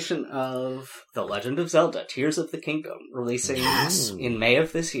anticipation of The Legend of Zelda, Tears of the Kingdom, releasing in May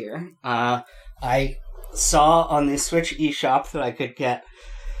of this year. I saw on the Switch eShop that I could get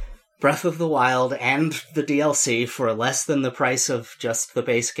Breath of the Wild and the DLC for less than the price of just the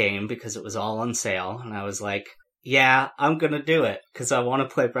base game because it was all on sale. And I was like, yeah, I'm gonna do it because I want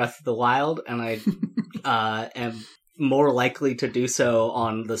to play Breath of the Wild, and I am more likely to do so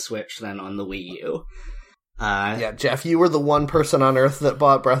on the Switch than on the Wii U. Yeah, Jeff, you were the one person on Earth that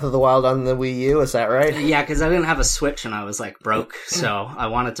bought Breath of the Wild on the Wii U, is that right? Yeah, because I didn't have a Switch and I was like broke, so I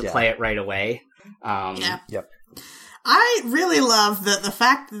wanted to play it right away. Yep. I really love the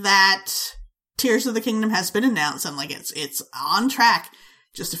fact that Tears of the Kingdom has been announced and like it's on track,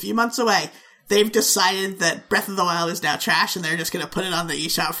 just a few months away. They've decided that Breath of the Wild is now trash and they're just going to put it on the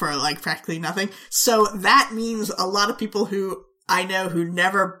eShop for like practically nothing. So that means a lot of people who I know who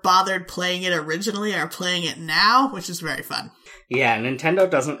never bothered playing it originally are playing it now, which is very fun. Yeah, Nintendo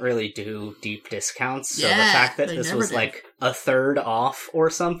doesn't really do deep discounts, so the fact that this was like a third off or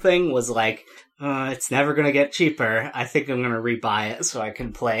something was like, it's never going to get cheaper. I think I'm going to rebuy it so I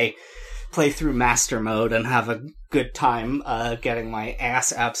can play through Master Mode and have a good time getting my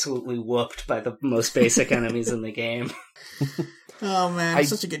ass absolutely whooped by the most basic enemies in the game. Oh man, it's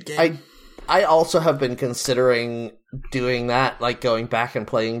such a good game. I also have been considering doing that, like going back and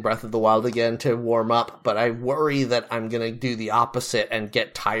playing Breath of the Wild again to warm up, but I worry that I'm going to do the opposite and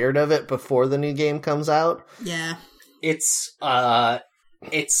get tired of it before the new game comes out. Yeah. It's the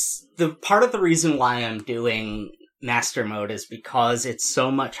part of the reason why I'm doing Master Mode is because it's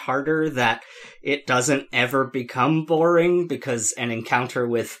so much harder that it doesn't ever become boring, because an encounter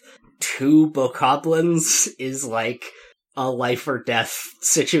with 2 bokoblins is like a life or death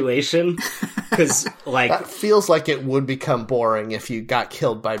situation. Because like that feels like it would become boring if you got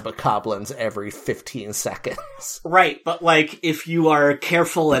killed by bokoblins every 15 seconds. Right, but like if you are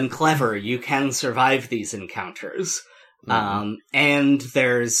careful and clever, you can survive these encounters. And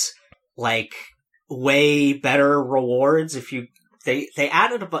there's like way better rewards if you they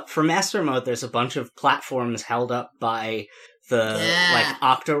added for Master Mode, there's a bunch of platforms held up by the, like,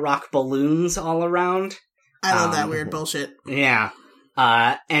 Octorok balloons all around. I love that weird bullshit. Yeah.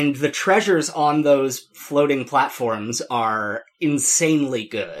 And the treasures on those floating platforms are insanely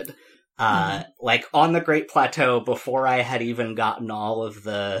good. Like, on the Great Plateau, before I had even gotten all of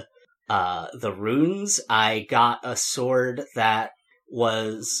the runes, I got a sword that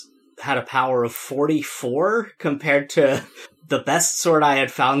had a power of 44 compared to the best sword I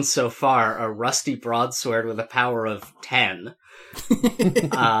had found so far, a rusty broadsword with a power of 10.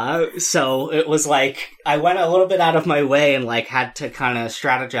 So it was like, I went a little bit out of my way and like had to kind of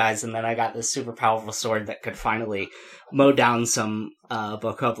strategize, and then I got this super powerful sword that could finally mow down some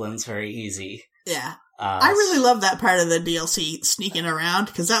bokoblins very easy. Yeah. I really love that part of the DLC, sneaking around,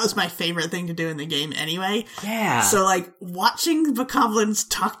 because that was my favorite thing to do in the game anyway. Yeah. So, like, watching bokoblins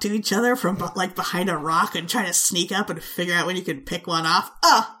talk to each other from, like, behind a rock and trying to sneak up and figure out when you can pick one off.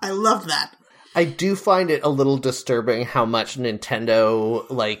 I loved that. I do find it a little disturbing how much Nintendo,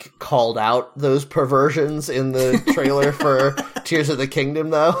 like, called out those perversions in the trailer for Tears of the Kingdom,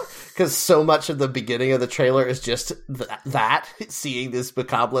 though. Because so much of the beginning of the trailer is just seeing these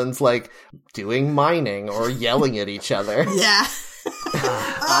bokoblins, like, doing mining or yelling at each other. Yeah.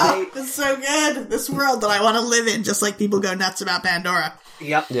 It's so good. This world that I want to live in, just like people go nuts about Pandora.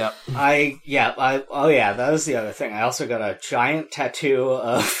 Yep. That was the other thing. I also got a giant tattoo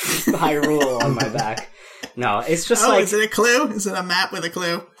of Hyrule on my back. No, it's just is it a clue? Is it a map with a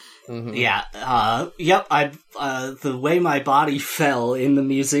clue? Mm-hmm. Yeah. Yep. The way my body fell in the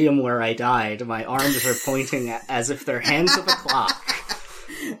museum where I died, my arms are pointing as if they're hands of a clock.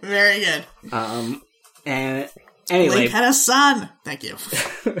 Very good. And anyway, Link had a son. Thank you.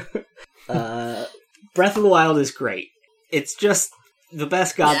 Breath of the Wild is great. It's just the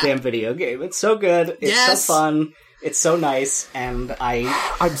best goddamn video game. It's so good. It's so fun. It's so nice, and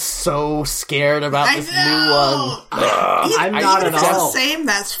I'm so scared about this new one. I'm not at all. It's the same,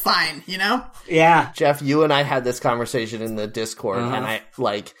 that's fine, you know? Yeah. Jeff, you and I had this conversation in the Discord, and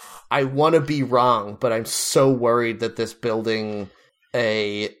I want to be wrong, but I'm so worried that this building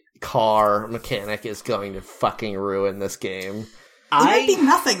a car mechanic is going to fucking ruin this game. It might be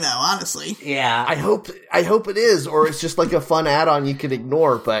nothing, though, honestly. Yeah. I hope it is, or it's just like a fun add-on you could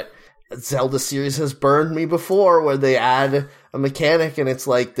ignore, but Zelda series has burned me before where they add a mechanic and it's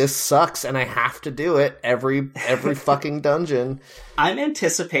like, this sucks and I have to do it every fucking dungeon. I'm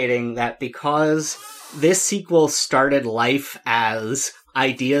anticipating that because this sequel started life as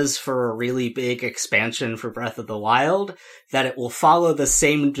ideas for a really big expansion for Breath of the Wild, that it will follow the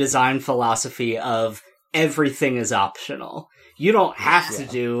same design philosophy of everything is optional. You don't have to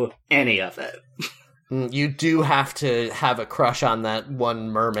do any of it. You do have to have a crush on that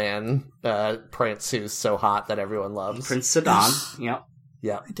one merman, Prince, who's so hot that everyone loves. Prince Sidon, yep.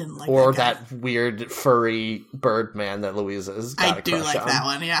 Yeah. I didn't like or that weird furry bird man that Louisa's got a crush on. I do like that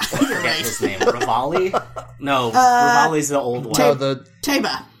one, yeah. You're right. His name, Rivali? No, Rivali's the old one.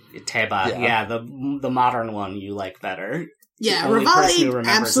 Teba. Teba, yeah, the modern one you like better. Yeah, Rivali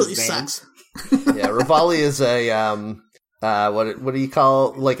absolutely sucks. Yeah, Rivali is a, what do you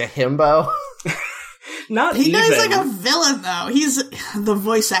call, like a himbo? Not he even. He's like a villain, though. He's the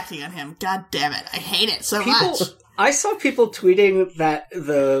voice acting on him. God damn it. I hate it so much. I saw people tweeting that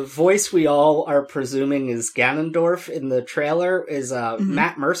the voice we all are presuming is Ganondorf in the trailer is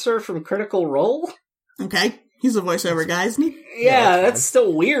Matt Mercer from Critical Role. Okay. He's a voiceover guy, isn't he? Yeah, that's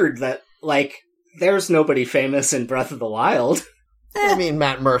still weird that, like, there's nobody famous in Breath of the Wild. I mean,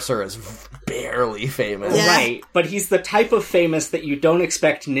 Matt Mercer is barely famous. Yeah. Right, but he's the type of famous that you don't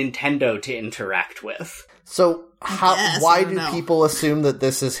expect Nintendo to interact with. So, why do people assume that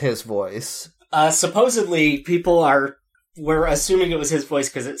this is his voice? Supposedly, people were assuming it was his voice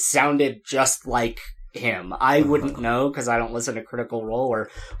because it sounded just like him. I wouldn't know because I don't listen to Critical Role or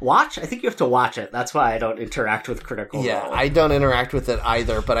watch. I think you have to watch it. That's why I don't interact with Critical Role. Yeah, I don't interact with it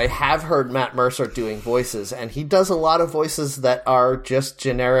either, but I have heard Matt Mercer doing voices, and he does a lot of voices that are just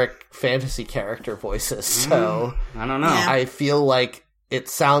generic fantasy character voices, so I don't know. I feel like it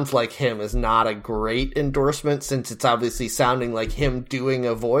sounds like him is not a great endorsement, since it's obviously sounding like him doing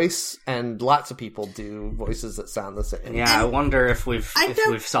a voice, and lots of people do voices that sound the same. Yeah, I wonder if we've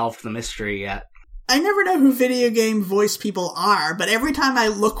solved the mystery yet. I never know who video game voice people are, but every time I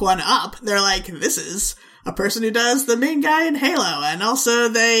look one up, they're like, this is a person who does the main guy in Halo, and also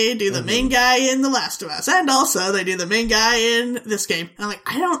they do the main guy in The Last of Us, and also they do the main guy in this game. And I'm like,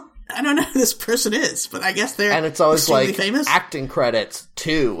 I don't know who this person is, but I guess they're and it's always like famous. Acting credits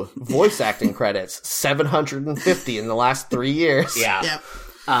 2, voice acting credits 750 in the last 3 years. Yeah. Yep.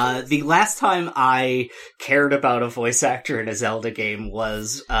 The last time I cared about a voice actor in a Zelda game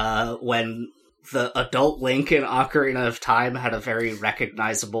was when the adult Link in Ocarina of Time had a very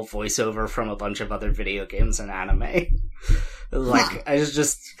recognizable voiceover from a bunch of other video games and anime. Like, I was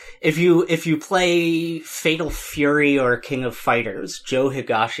just... If you play Fatal Fury or King of Fighters, Joe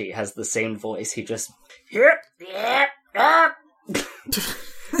Higashi has the same voice. He just...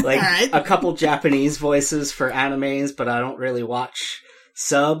 Like, right. A couple Japanese voices for animes, but I don't really watch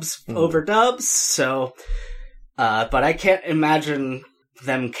subs over dubs, so... but I can't imagine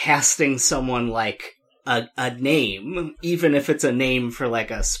them casting someone like a name, even if it's a name for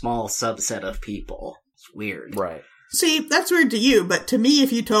like a small subset of people. It's weird. Right. See, that's weird to you, but to me,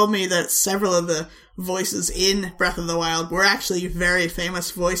 if you told me that several of the voices in Breath of the Wild were actually very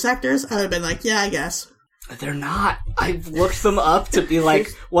famous voice actors, I would have been like, yeah, I guess. They're not. I've looked them up to be like,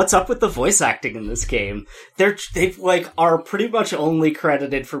 what's up with the voice acting in this game? They like are pretty much only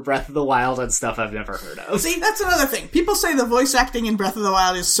credited for Breath of the Wild and stuff I've never heard of. See, that's another thing. People say the voice acting in Breath of the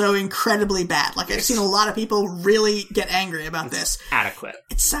Wild is so incredibly bad. Like, I've seen a lot of people really get angry about this. Adequate.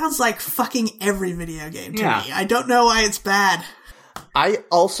 It sounds like fucking every video game to Yeah. me. I don't know why it's bad. I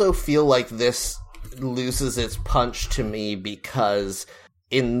also feel like this loses its punch to me because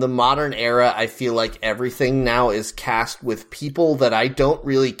in the modern era, I feel like everything now is cast with people that I don't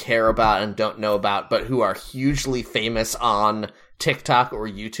really care about and don't know about, but who are hugely famous on TikTok or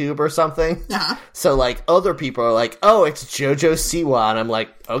YouTube or something. Uh-huh. So, like, other people are like, oh, it's JoJo Siwa, and I'm like,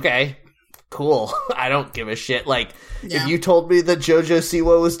 okay, cool. I don't give a shit. Like, Yeah. if you told me that JoJo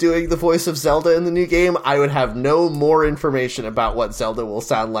Siwa was doing the voice of Zelda in the new game, I would have no more information about what Zelda will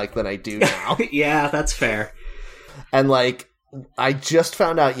sound like than I do now. Yeah, that's fair. And, like, I just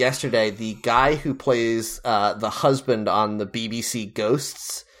found out yesterday, the guy who plays the husband on the BBC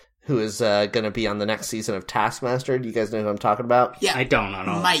Ghosts, who is going to be on the next season of Taskmaster. Do you guys know who I'm talking about? Yeah. I don't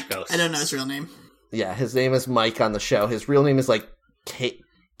know. Mike. Ghosts. I don't know his real name. Yeah, his name is Mike on the show. His real name is like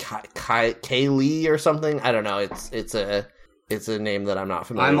Kaylee or something. I don't know. It's a name that I'm not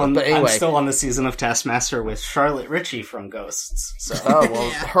familiar with. But anyway, I'm still on the season of Taskmaster with Charlotte Ritchie from Ghosts. So. oh well,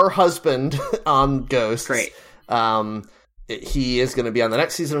 Yeah. her husband on Ghosts. Great. He is going to be on the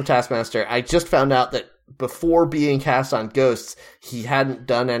next season of Taskmaster. I just found out that before being cast on Ghosts, he hadn't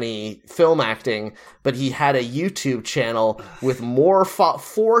done any film acting, but he had a YouTube channel with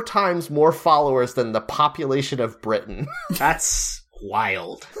 4 times more followers than the population of Britain. That's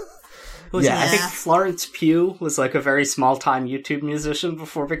wild. Yeah. I think Florence Pugh was like a very small-time YouTube musician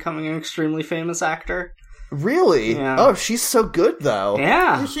before becoming an extremely famous actor. Really? Yeah. Oh, she's so good, though.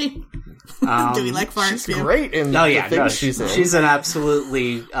 Yeah. Is she? Do we like Florence She's Pugh? great in Oh yeah, the things no, she's in. she's an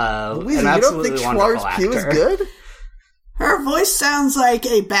absolutely, Louisa, an you don't absolutely think wonderful Florence Pugh is actor. good? Her voice sounds like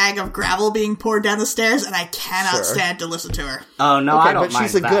a bag of gravel being poured down the stairs, and I cannot Sure. stand to listen to her. Oh no, Okay, I don't but mind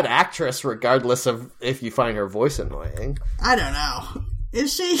she's a that. good actress regardless of if you find her voice annoying. I don't know.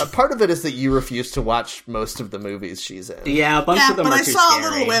 Is she? Part of it is that you refuse to watch most of the movies she's in. Yeah, a bunch Yeah, of them but are I too saw scary.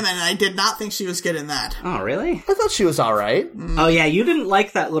 Little Women, and I did not think she was good in that. Oh really? I thought she was alright. Oh yeah, you didn't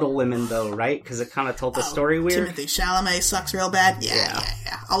like that Little Women though, right? Because it kind of told the story weird. Timothy Chalamet sucks real bad. Yeah.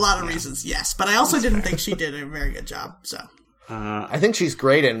 A lot of reasons, yes. But I also didn't think she did a very good job, so. I think she's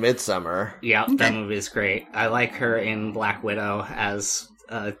great in Midsommar. Yeah, that movie is great. I like her in Black Widow as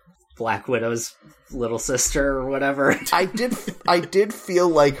Black Widow's little sister or whatever. I did feel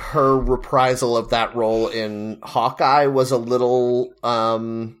like her reprisal of that role in Hawkeye was a little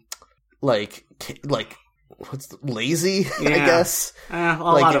like lazy, I Yeah. guess. A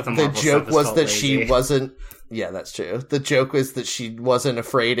lot of them. The joke was that she wasn't. Yeah, that's true. The joke was that she wasn't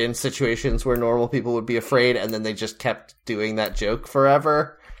afraid in situations where normal people would be afraid, and then they just kept doing that joke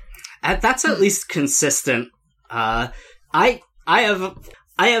forever. That's at least consistent. I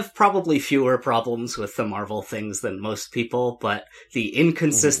have probably fewer problems with the Marvel things than most people, but the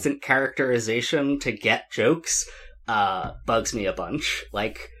inconsistent characterization to get jokes bugs me a bunch.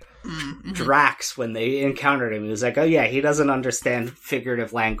 Like, Drax, when they encountered him, he was like, oh yeah, he doesn't understand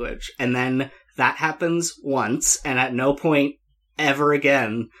figurative language. And then that happens once, and at no point ever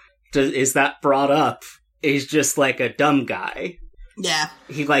again is that brought up. He's just like a dumb guy. Yeah.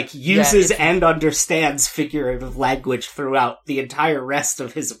 He, uses and understands figurative language throughout the entire rest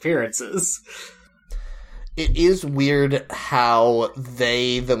of his appearances. It is weird how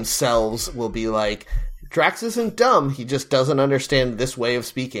they themselves will be like, Drax isn't dumb, he just doesn't understand this way of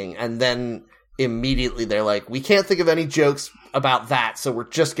speaking. And then immediately they're like, we can't think of any jokes about that, so we're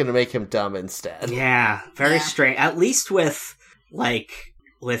just gonna make him dumb instead. Yeah, very Yeah. strange. At least with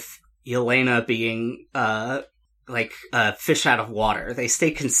Yelena being, fish out of water. They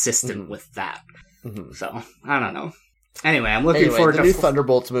stay consistent with that. Mhm. So, I don't know. Anyway, I'm looking forward the to new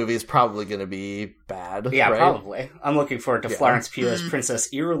Thunderbolts movie is probably going to be bad. Yeah, right? probably. I'm looking forward to Florence Pugh as Princess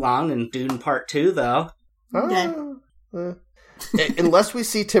Irulan in Dune Part 2, though. Unless we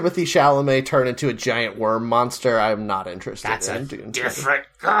see Timothée Chalamet turn into a giant worm monster, I'm not interested That's in a Dune 2. different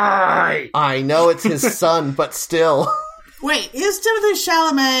guy! I know it's his son, but still. Wait, is Timothée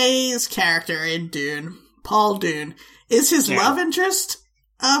Chalamet's character in Dune, Paul Dune, is his love interest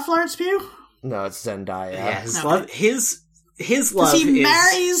Florence Pugh? No, it's Zendaya. Yeah, his Okay. love, his love he is...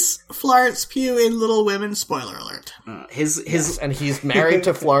 marries Florence Pugh in Little Women, spoiler alert. Yes, and he's married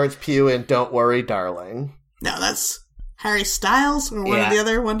to Florence Pugh in Don't Worry, Darling. No, that's Harry Styles, or one of the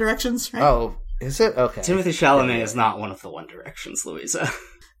other One Directions, right? Oh, is it? Okay. Timothy Chalamet is not one of the One Directions, Louisa.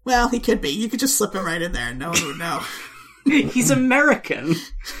 Well, he could be. You could just slip him right in there and no one would know. He's American.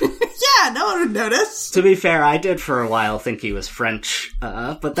 Yeah, no one would notice. To be fair, I did for a while think he was French,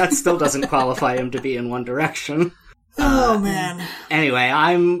 but that still doesn't qualify him to be in One Direction. Oh, man. Anyway,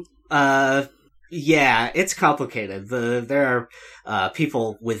 yeah, it's complicated. There are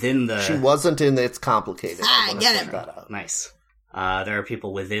people within the... She wasn't in It's Complicated. I get it. That out. Nice. There are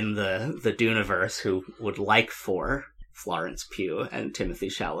people within the Duneverse who would like for Florence Pugh and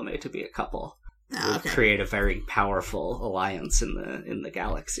Timothée Chalamet to be a couple. Oh, okay. Create a very powerful alliance in the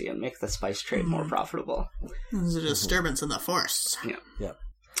galaxy and make the spice trade more profitable. There's a disturbance in the force. Yeah. Yep.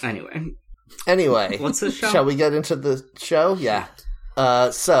 Anyway, Anyway, what's the show? Shall we get into the show? Yeah.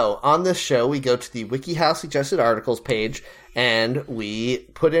 So, on this show, we go to the WikiHow suggested articles page, and we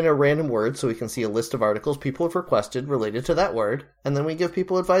put in a random word so we can see a list of articles people have requested related to that word, and then we give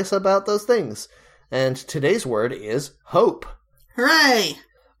people advice about those things. And today's word is hope. Hooray!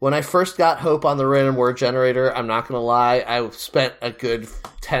 When I first got hope on the random word generator, I'm not going to lie, I spent a good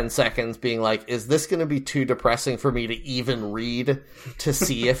 10 seconds being like, is this going to be too depressing for me to even read to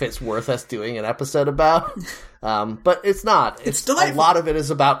see if it's worth us doing an episode about? But it's not. It's delightful. A lot of it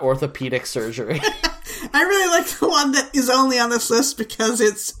is about orthopedic surgery. I really like the one that is only on this list because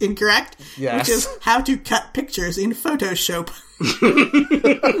it's incorrect, Yes. which is how to cut pictures in Photoshop.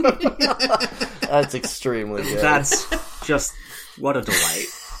 That's extremely good. That's just... what a delight.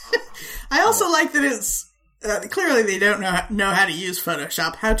 I also like that it's clearly they don't know how to use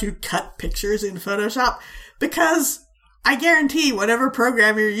Photoshop, how to cut pictures in Photoshop, because I guarantee whatever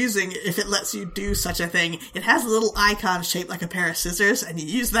program you're using, if it lets you do such a thing, it has a little icon shaped like a pair of scissors, and you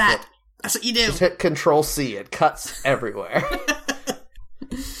use that. Yep. That's what you do. Just hit Control-C. It cuts everywhere.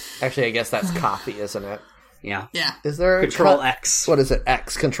 Actually, I guess that's copy, isn't it? Yeah. Yeah. Is there a Control-X. What is it?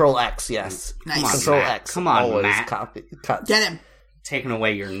 X. Control-X, yes. Nice. Control-X. Come on, always Matt. Copy. Cut. Get him. Taking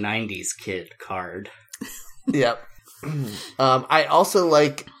away your 90s kid card. Yep. I also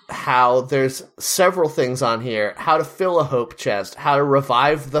like how there's several things on here. How to fill a hope chest. How to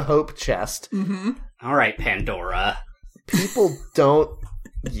revive the hope chest. Mm-hmm. All right, Pandora. People don't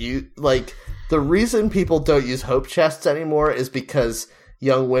use... Like, the reason people don't use hope chests anymore is because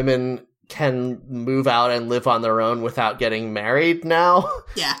young women can move out and live on their own without getting married now.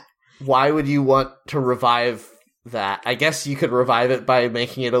 Yeah. Why would you want to revive that? I guess you could revive it by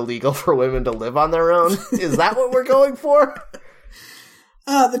making it illegal for women to live on their own. Is that what we're going for?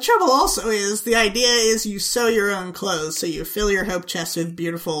 The trouble also is, the idea is you sew your own clothes, so you fill your hope chest with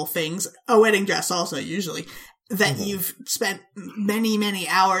beautiful things, a wedding dress also, usually, that you've spent many, many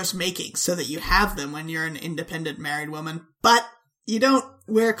hours making, so that you have them when you're an independent married woman. But you don't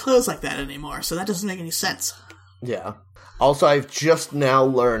wear clothes like that anymore, so that doesn't make any sense. Yeah. Also, I've just now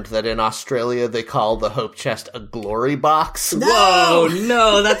learned that in Australia they call the hope chest a glory box. No! Whoa,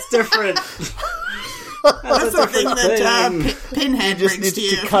 no, that's different. That's the thing that Pinhead You just brings need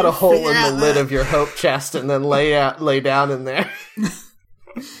to to you. cut a hole in Figure the out lid that. of your hope chest and then lay down in there.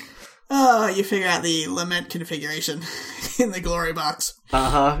 Oh, you figure out the lament configuration in the glory box.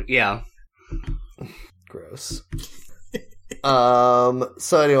 Uh-huh, yeah. Gross.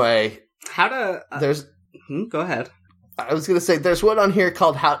 So anyway, How to... there's... go ahead. I was gonna say, there's one on here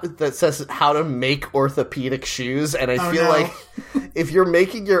called that says how to make orthopedic shoes, and I feel like if you're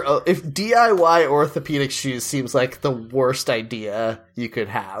making your own, if DIY orthopedic shoes seems like the worst idea you could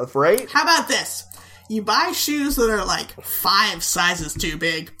have, right? How about this? You buy shoes that are like 5 sizes too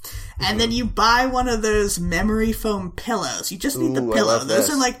big, and then you buy one of those memory foam pillows. You just need the Ooh, I pillow. love Those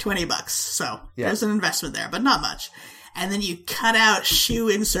this. are like $20, so Yeah. there's an investment there, but not much. And then you cut out shoe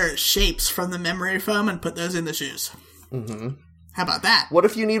insert shapes from the memory foam and put those in the shoes. Mm-hmm. How about that? What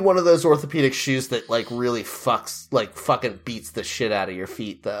if you need one of those orthopedic shoes that like really fucking beats the shit out of your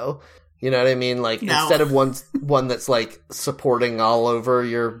feet, though? You know what I mean? Like, No. instead of one that's like supporting all over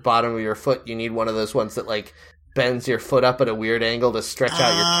your bottom of your foot, you need one of those ones that like bends your foot up at a weird angle to stretch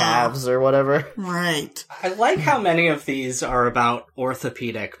out your calves or whatever. Right. I like how many of these are about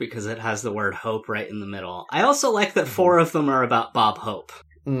orthopedic because it has the word hope right in the middle. I also like that 4 of them are about Bob Hope.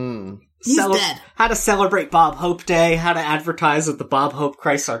 He's dead. How to celebrate Bob Hope Day, how to advertise at the Bob Hope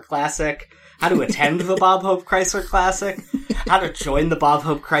Chrysler Classic, how to attend the Bob Hope Chrysler Classic, how to join the Bob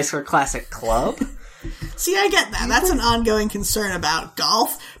Hope Chrysler Classic Club. See, I get that. That's an ongoing concern about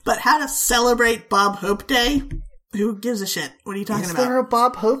golf, but how to celebrate Bob Hope Day? Who gives a shit? What are you talking about? Is there a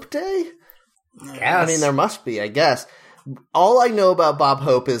Bob Hope Day? Yes. I mean, there must be, I guess. All I know about Bob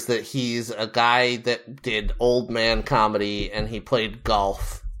Hope is that he's a guy that did old man comedy and he played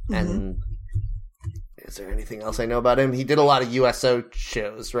golf. And is there anything else I know about him? He did a lot of USO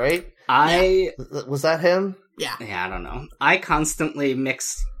shows, right? Was that him? Yeah. Yeah, I don't know. I constantly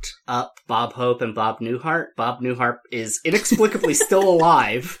mixed up Bob Hope and Bob Newhart. Bob Newhart is inexplicably still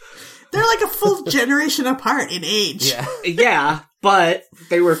alive. They're like a full generation apart in age. Yeah. Yeah, but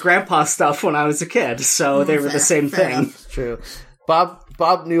they were grandpa stuff when I was a kid, so they were the same thing. enough. It's true. Bob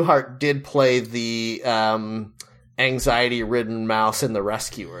Newhart did play the anxiety-ridden mouse in The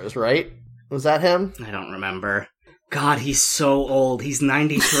Rescuers, right? Was that him? I don't remember. God, he's so old. He's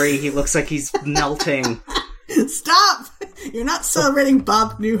 93. He looks like he's melting. Stop! You're not celebrating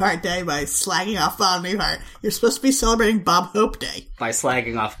Bob Newhart Day by slagging off Bob Newhart. You're supposed to be celebrating Bob Hope Day. By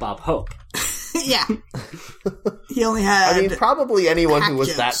slagging off Bob Hope. Yeah. He only had... I mean, probably anyone who was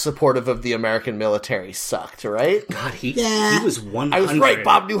jokes. that supportive of the American military sucked, right? God, he was 100. I was right.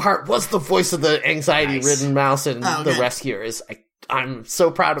 Bob Newhart was the voice of the anxiety-ridden mouse in The good. Rescuers. I'm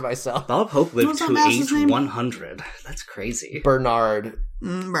so proud of myself. Bob Hope lived What was that to mouse's age name? 100. That's crazy. Bernard,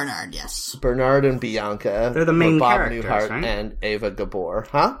 yes. Bernard and Bianca. They're the main were Bob characters, Newhart right? and Ava Gabor.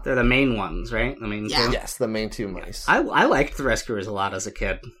 Huh? They're the main ones, right? The main Yeah. two? Yes, the main 2 mice. I liked The Rescuers a lot as a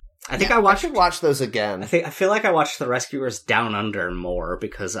kid. I think Yeah, I should watch those again. I feel like I watched The Rescuers Down Under more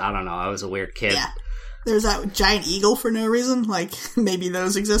because, I don't know, I was a weird kid. Yeah. There's that giant eagle for no reason. Like, maybe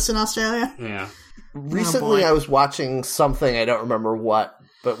those exist in Australia. Yeah. Recently, boy. I was watching something, I don't remember what,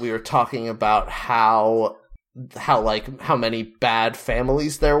 but we were talking about how many bad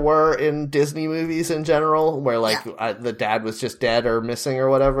families there were in Disney movies in general, where the dad was just dead or missing or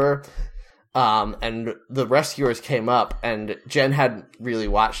whatever. And The Rescuers came up, and Jen hadn't really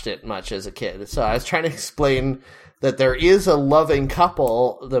watched it much as a kid, so I was trying to explain that there is a loving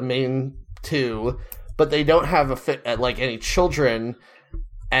couple, the main 2, but they don't have any children.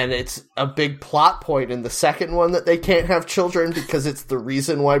 And it's a big plot point in the second one that they can't have children because it's the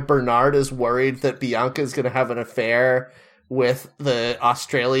reason why Bernard is worried that Bianca is going to have an affair with the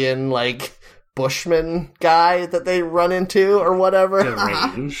Australian, Bushman guy that they run into or whatever.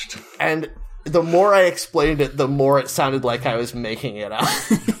 Deranged. And the more I explained it, the more it sounded like I was making it up.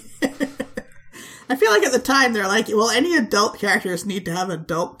 I feel like at the time they're like, well, any adult characters need to have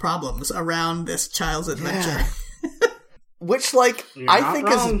adult problems around this child's adventure. Which, You're I not think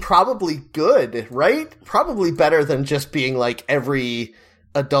wrong. is probably good, right? Probably better than just being every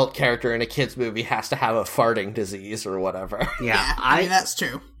adult character in a kid's movie has to have a farting disease or whatever. Yeah, I mean, that's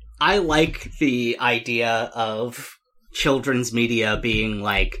true. I like the idea of children's media being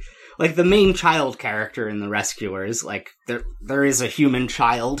like the main child character in The Rescuers. There is a human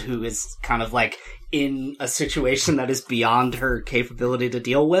child who is kind of in a situation that is beyond her capability to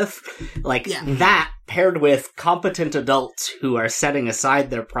deal with. That paired with competent adults who are setting aside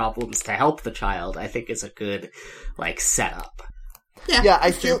their problems to help the child, I think is a good setup. Yeah,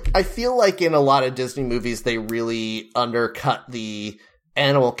 I feel like in a lot of Disney movies they really undercut the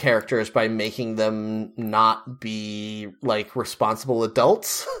animal characters by making them not be responsible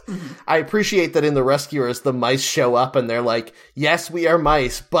adults. I appreciate that in The Rescuers the mice show up and they're like, yes, we are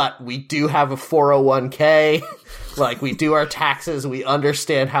mice, but we do have a 401k. We do our taxes, we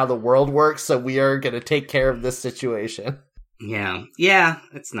understand how the world works, so we are going to take care of this situation. Yeah,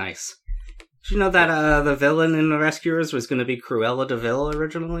 it's nice. Did you know that the villain in The Rescuers was going to be Cruella de Vil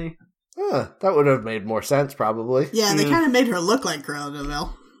originally? That would have made more sense, probably. Yeah, they kind of made her look like Cruella de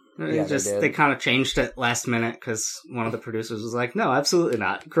Vil. Yeah, They kind of changed it last minute because one of the producers was like, no, absolutely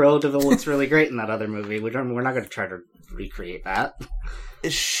not. Cruella de Vil looks really great in that other movie. We're not going to try to recreate that.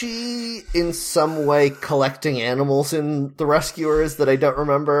 Is she in some way collecting animals in The Rescuers that I don't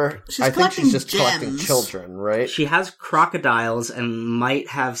remember? I think she's just collecting children, right? She has crocodiles and might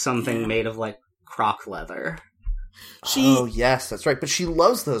have something made of croc leather. Oh, yes, that's right. But she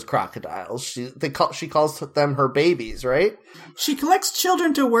loves those crocodiles. She calls them her babies, right? She collects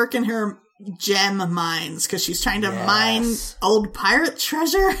children to work in her gem mines because she's trying to mine old pirate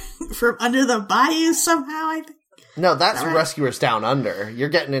treasure from under the bayou somehow, I think. No, that's Right. Rescuers Down Under. You're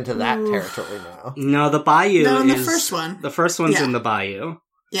getting into that territory now. No, the Bayou No, in is... the first one. The first one's Yeah. in the Bayou.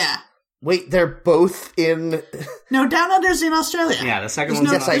 Yeah. Wait, they're both in... No, Down Under's in Australia. Yeah, the second There's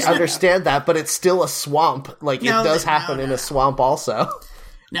one's Yes, I there's no- understand that, but it's still a swamp. Like, No, it does no, happen in no. a swamp also.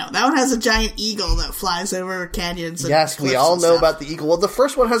 No, that one has a giant eagle that flies over canyons. And Yes, we cliffs all and know stuff. about the eagle. Well, the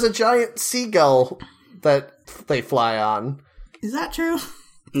first one has a giant seagull that they fly on. Is that true?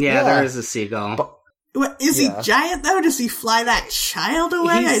 Yeah, Yeah. there is a seagull. What, is Yeah. he giant though? Does he fly that child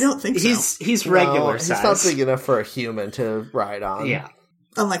away? I don't think so. He's regular No, size. He's not big enough for a human to ride on. Yeah.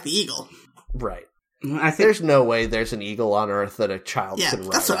 Unlike the eagle. Right. I think There's no way there's an eagle on Earth that a child Yeah, can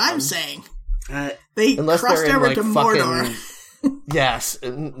ride that's what on. I'm saying. uh, They Unless crossed they're in, over like, to Mordor. fucking... Yes,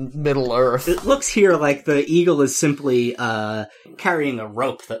 in Middle Earth. it looks here like the eagle is simply carrying a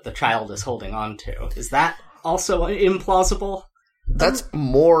rope that the child is holding on to. Is that also implausible? That's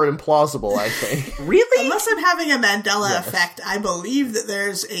more implausible, I think. Really? Unless I'm having a Mandela Yes. effect, I believe that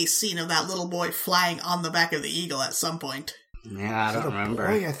there's a scene of that little boy flying on the back of the eagle at some point. Yeah, I don't remember.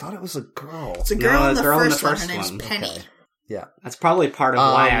 Boy, I thought it was a girl. It's a girl, No, in, a the girl in first the one. first Her name's one. Penny. Okay. Yeah. That's probably part of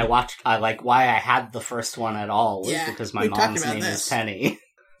why I Um, watched. Why I had the first one at all was Yeah, because my we talked mom's about name this. is Penny.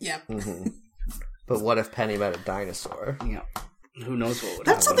 Yep. hmm But what if Penny met a dinosaur? Yeah, who knows what would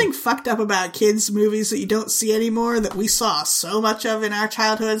That's happen? something fucked up about kids' movies that you don't see anymore that we saw so much of in our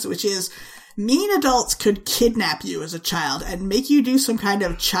childhoods, which is mean adults could kidnap you as a child and make you do some kind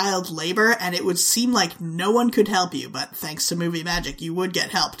of child labor, and it would seem like no one could help you, but thanks to movie magic, you would get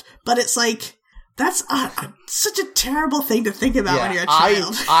helped. But it's like, that's such a terrible thing to think about when you're a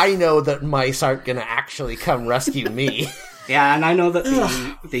child. I know that mice aren't going to actually come rescue me. Yeah, and I know that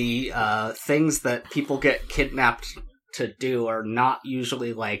the things that people get kidnapped to do are not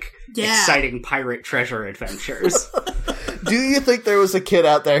usually like Yeah. exciting pirate treasure adventures. Do you think there was a kid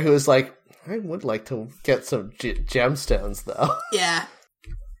out there who was like, I would like to get some gemstones, though? Yeah.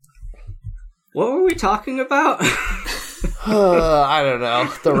 What were we talking about? I don't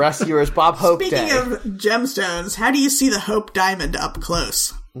know. The Rescuers, Bob Hope Speaking Day. of gemstones, how do you see the Hope Diamond up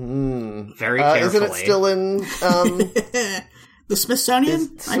close? Very carefully. Isn't it still in The Smithsonian? Might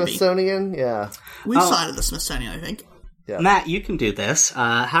be. Smithsonian? Yeah. We saw it at the Smithsonian, I think. Matt, you can do this.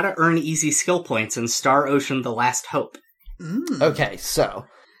 How to earn easy skill points in Star Ocean: The Last Hope. Okay, so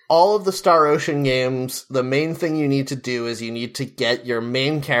all of the Star Ocean games, the main thing you need to do is you need to get your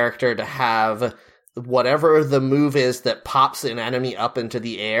main character to have whatever the move is that pops an enemy up into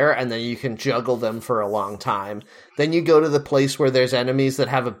the air, and then you can juggle them for a long time. Then you go to the place where there's enemies that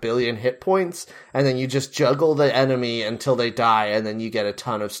have 1 billion hit points, and then you just juggle the enemy until they die, and then you get a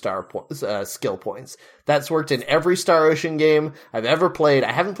ton of skill points. That's worked in every Star Ocean game I've ever played.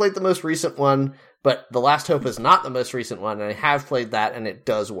 I haven't played the most recent one, but The Last Hope is not the most recent one, and I have played that, and it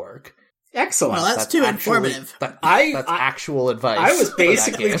does work. Excellent. Well, that's too actually- informative. That's I- actual advice. I was for that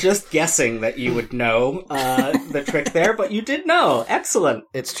basically game. just guessing that you would know the trick there, but you did know. Excellent.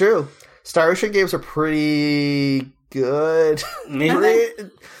 It's true. Star Ocean games are pretty good. Maybe,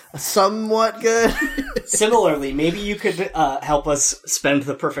 Somewhat good. similarly, maybe you could help us spend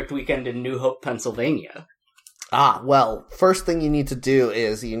the perfect weekend in New Hope, Pennsylvania. Well, first thing you need to do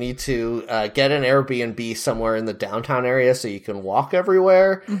is you need to get an Airbnb somewhere in the downtown area so you can walk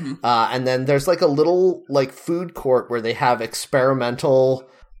everywhere. And then there's like a little like food court where they have experimental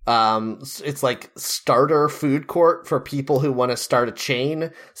it's like starter food court for people who want to start a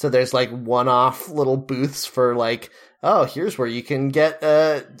chain. So there's like one-off little booths for like, oh, here's where you can get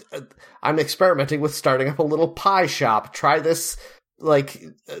I'm experimenting with starting up a little pie shop. Try this like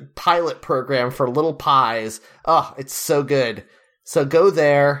pilot program for little pies. Oh, it's so good. So go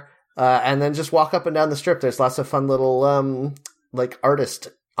there and then just walk up and down the strip. There's lots of fun little like artist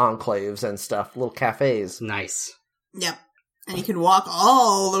enclaves and stuff, little cafes. Nice. Yep. And you can walk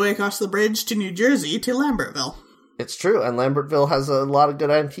all the way across the bridge to New Jersey to Lambertville. It's true, and Lambertville has a lot of good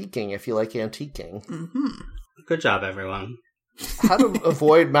antiquing if you like antiquing. Good job, everyone. How to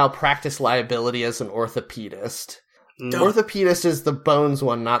avoid malpractice liability as an orthopedist. Orthopedist is the bones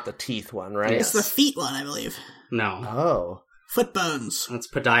one, not the teeth one, right? It's the feet one, I believe. No, Oh. Foot bones. that's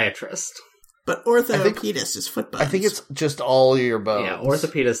podiatrist. But orthopedist is foot bones. I think it's just all your bones. Yeah,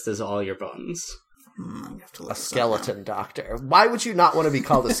 orthopedist is all your bones. I have to look A this up skeleton doctor. Why would you not want to be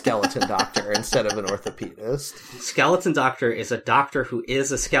called a skeleton doctor instead of an orthopedist? Skeleton doctor is a doctor who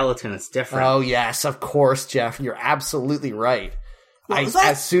is a skeleton. It's different. Oh, yes, of course, Jeff. You're absolutely right. What was that?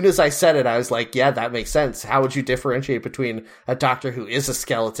 As soon as I said it, I was like, yeah, that makes sense. How would you differentiate between a doctor who is a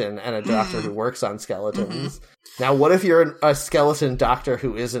skeleton and a doctor who works on skeletons? Now, what if you're a skeleton doctor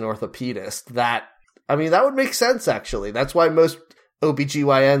who is an orthopedist? That would make sense, actually. That's why most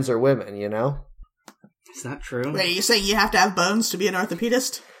OBGYNs are women, you know? Is that true? Wait, are you saying you have to have bones to be an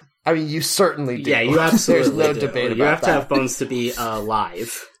orthopedist? I mean, you certainly do. Yeah, you absolutely There's no do. debate about You have that. to have bones to be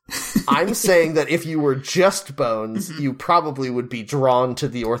alive. I'm saying that if you were just bones, you probably would be drawn to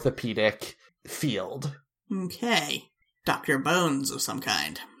the orthopedic field. Okay. Dr. Bones of some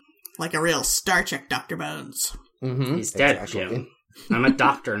kind. Like a real Star Trek Dr. Bones. Mm-hmm, He's dead, Jim. I'm a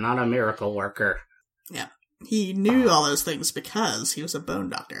doctor, not a miracle worker. Yeah. He knew all those things because he was a bone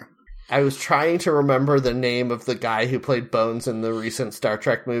doctor. I was trying to remember the name of the guy who played Bones in the recent Star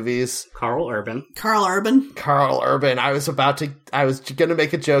Trek movies. Carl Urban. Carl Urban? Carl Urban. I was gonna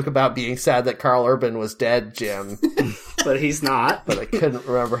make a joke about being sad that Carl Urban was dead, Jim. But he's not. But I couldn't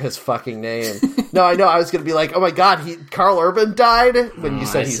remember his fucking name. No, I know. I was gonna be like, oh my god, Carl Urban died? When you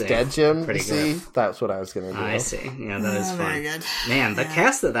said he's dead, Jim. Pretty see? good. That's what I was gonna do. I see. Yeah, that is fun. Very good. Man, the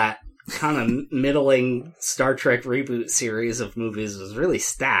cast of that kind of middling Star Trek reboot series of movies was really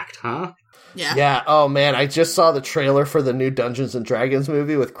stacked, huh? Yeah. Yeah, oh man, I just saw the trailer for the new Dungeons & Dragons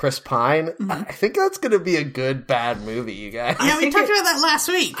movie with Chris Pine. I think that's going to be a good, bad movie, you guys. Yeah, we talked about that last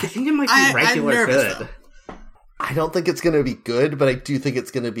week. I think it might be regular I'm nervous, good. though. I don't think it's going to be good, but I do think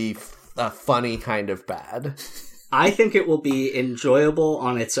it's going to be a funny kind of bad. I think it will be enjoyable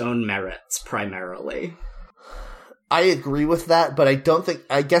on its own merits, primarily. I agree with that, but I don't think,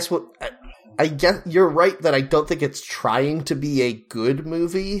 I guess you're right that I don't think it's trying to be a good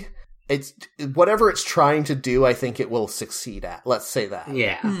movie. It's whatever it's trying to do, I think it will succeed at. Let's say that.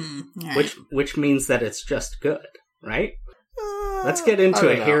 Yeah. Right. Which means that it's just good, right? Let's get into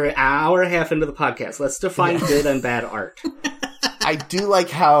it here. An hour and a half into the podcast. Let's define good and bad art. I do like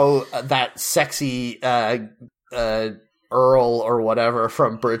how that sexy Earl or whatever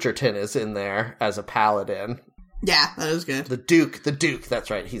from Bridgerton is in there as a paladin. Yeah, that is good. The Duke. That's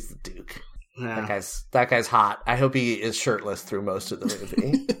right. He's the Duke. Yeah. That guy's hot. I hope he is shirtless through most of the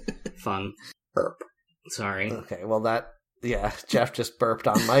movie. Fun. Burp. Sorry. Okay, well Jeff just burped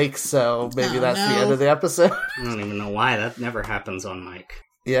on Mike, so maybe that's the no. end of the episode. I don't even know why. That never happens on mic.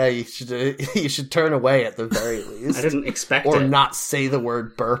 Yeah, you should turn away at the very least. I didn't expect or it. not say the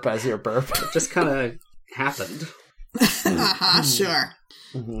word burp as you're burping. It just kind of happened. Sure.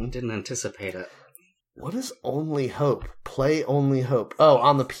 Didn't anticipate it. What is Only Hope? Play Only Hope. Oh,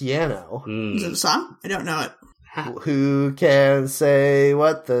 on the piano. Is it a song? I don't know it. Who can say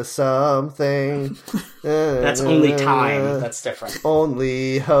what the something? That's Only Time. That's different.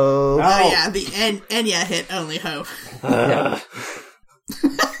 Only Hope. Oh, yeah, the Enya hit Only Hope.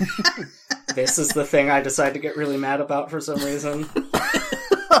 This is the thing I decide to get really mad about for some reason.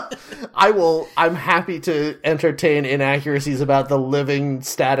 I'm happy to entertain inaccuracies about the living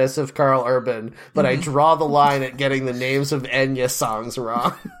status of Carl Urban, but I draw the line at getting the names of Enya songs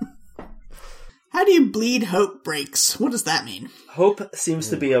wrong. How do you bleed hope brakes? What does that mean? Hope seems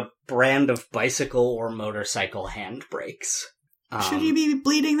to be a brand of bicycle or motorcycle handbrakes. Should you be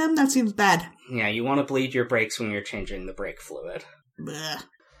bleeding them? That seems bad. Yeah, you want to bleed your brakes when you're changing the brake fluid. Blech.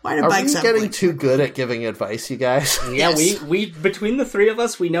 Why do Are bikes we have getting brakes? too good at giving advice, you guys? Yeah, Yes. we between the three of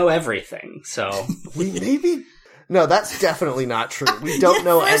us, we know everything, so... We maybe... No, that's definitely not true. We don't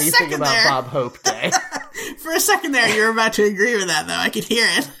know for a anything second about there. Bob Hope Day. For a second there, you were about to agree with that, though. I could hear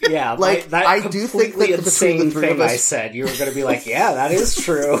it. Yeah, Like, that I do think completely that between the insane three of thing us- I said, you were going to be like, yeah, that is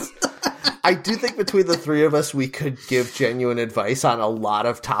true. I do think between the three of us, we could give genuine advice on a lot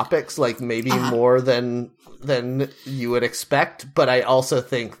of topics, like maybe more than you would expect. But I also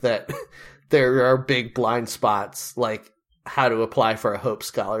think that there are big blind spots, like how to apply for a Hope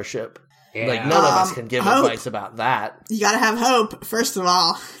scholarship. Yeah. Like none of us can give Hope. advice about that. You gotta have hope, first of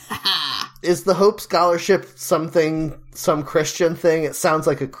all. Is the Hope Scholarship some Christian thing? It sounds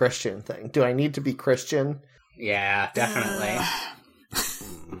like a Christian thing. Do I need to be Christian? Yeah, definitely.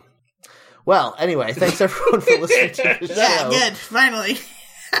 Well, anyway, thanks everyone for listening to the show. Yeah, good. Finally.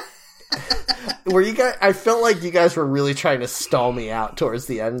 Were you guys? I felt like you guys were really trying to stall me out towards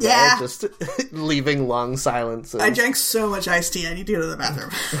the end. Yeah. There, just leaving long silences. I drank so much iced tea, I need to go to the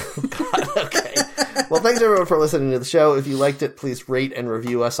bathroom. Okay. Well, thanks everyone for listening to the show. If you liked it, please rate and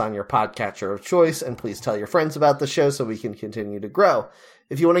review us on your podcatcher of choice, and please tell your friends about the show so we can continue to grow.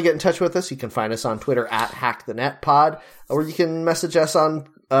 If you want to get in touch with us, you can find us on Twitter at HackTheNetPod, or you can message us on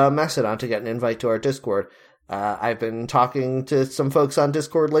Mastodon to get an invite to our Discord. I've been talking to some folks on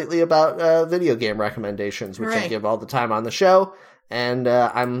Discord lately about video game recommendations, which I Right. give all the time on the show, and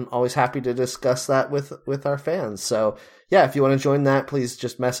I'm always happy to discuss that with our fans. So, yeah, if you want to join that, please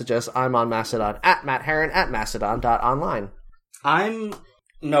just message us. I'm on Mastodon at Matt Herron at mastodon.online. I'm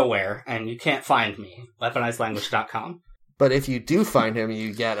nowhere, and you can't find me. weaponizedlanguage.com. But if you do find him,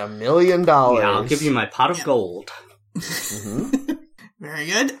 you get $1 million. Yeah, I'll give you my pot of gold. Very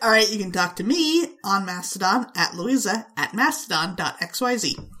good. All right, you can talk to me on Mastodon at Louisa at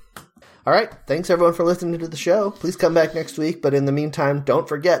mastodon.xyz. All right, thanks everyone for listening to the show. Please come back next week, but in the meantime, don't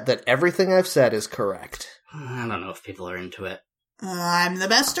forget that everything I've said is correct. I don't know if people are into it. I'm the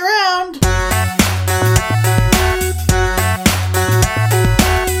best around.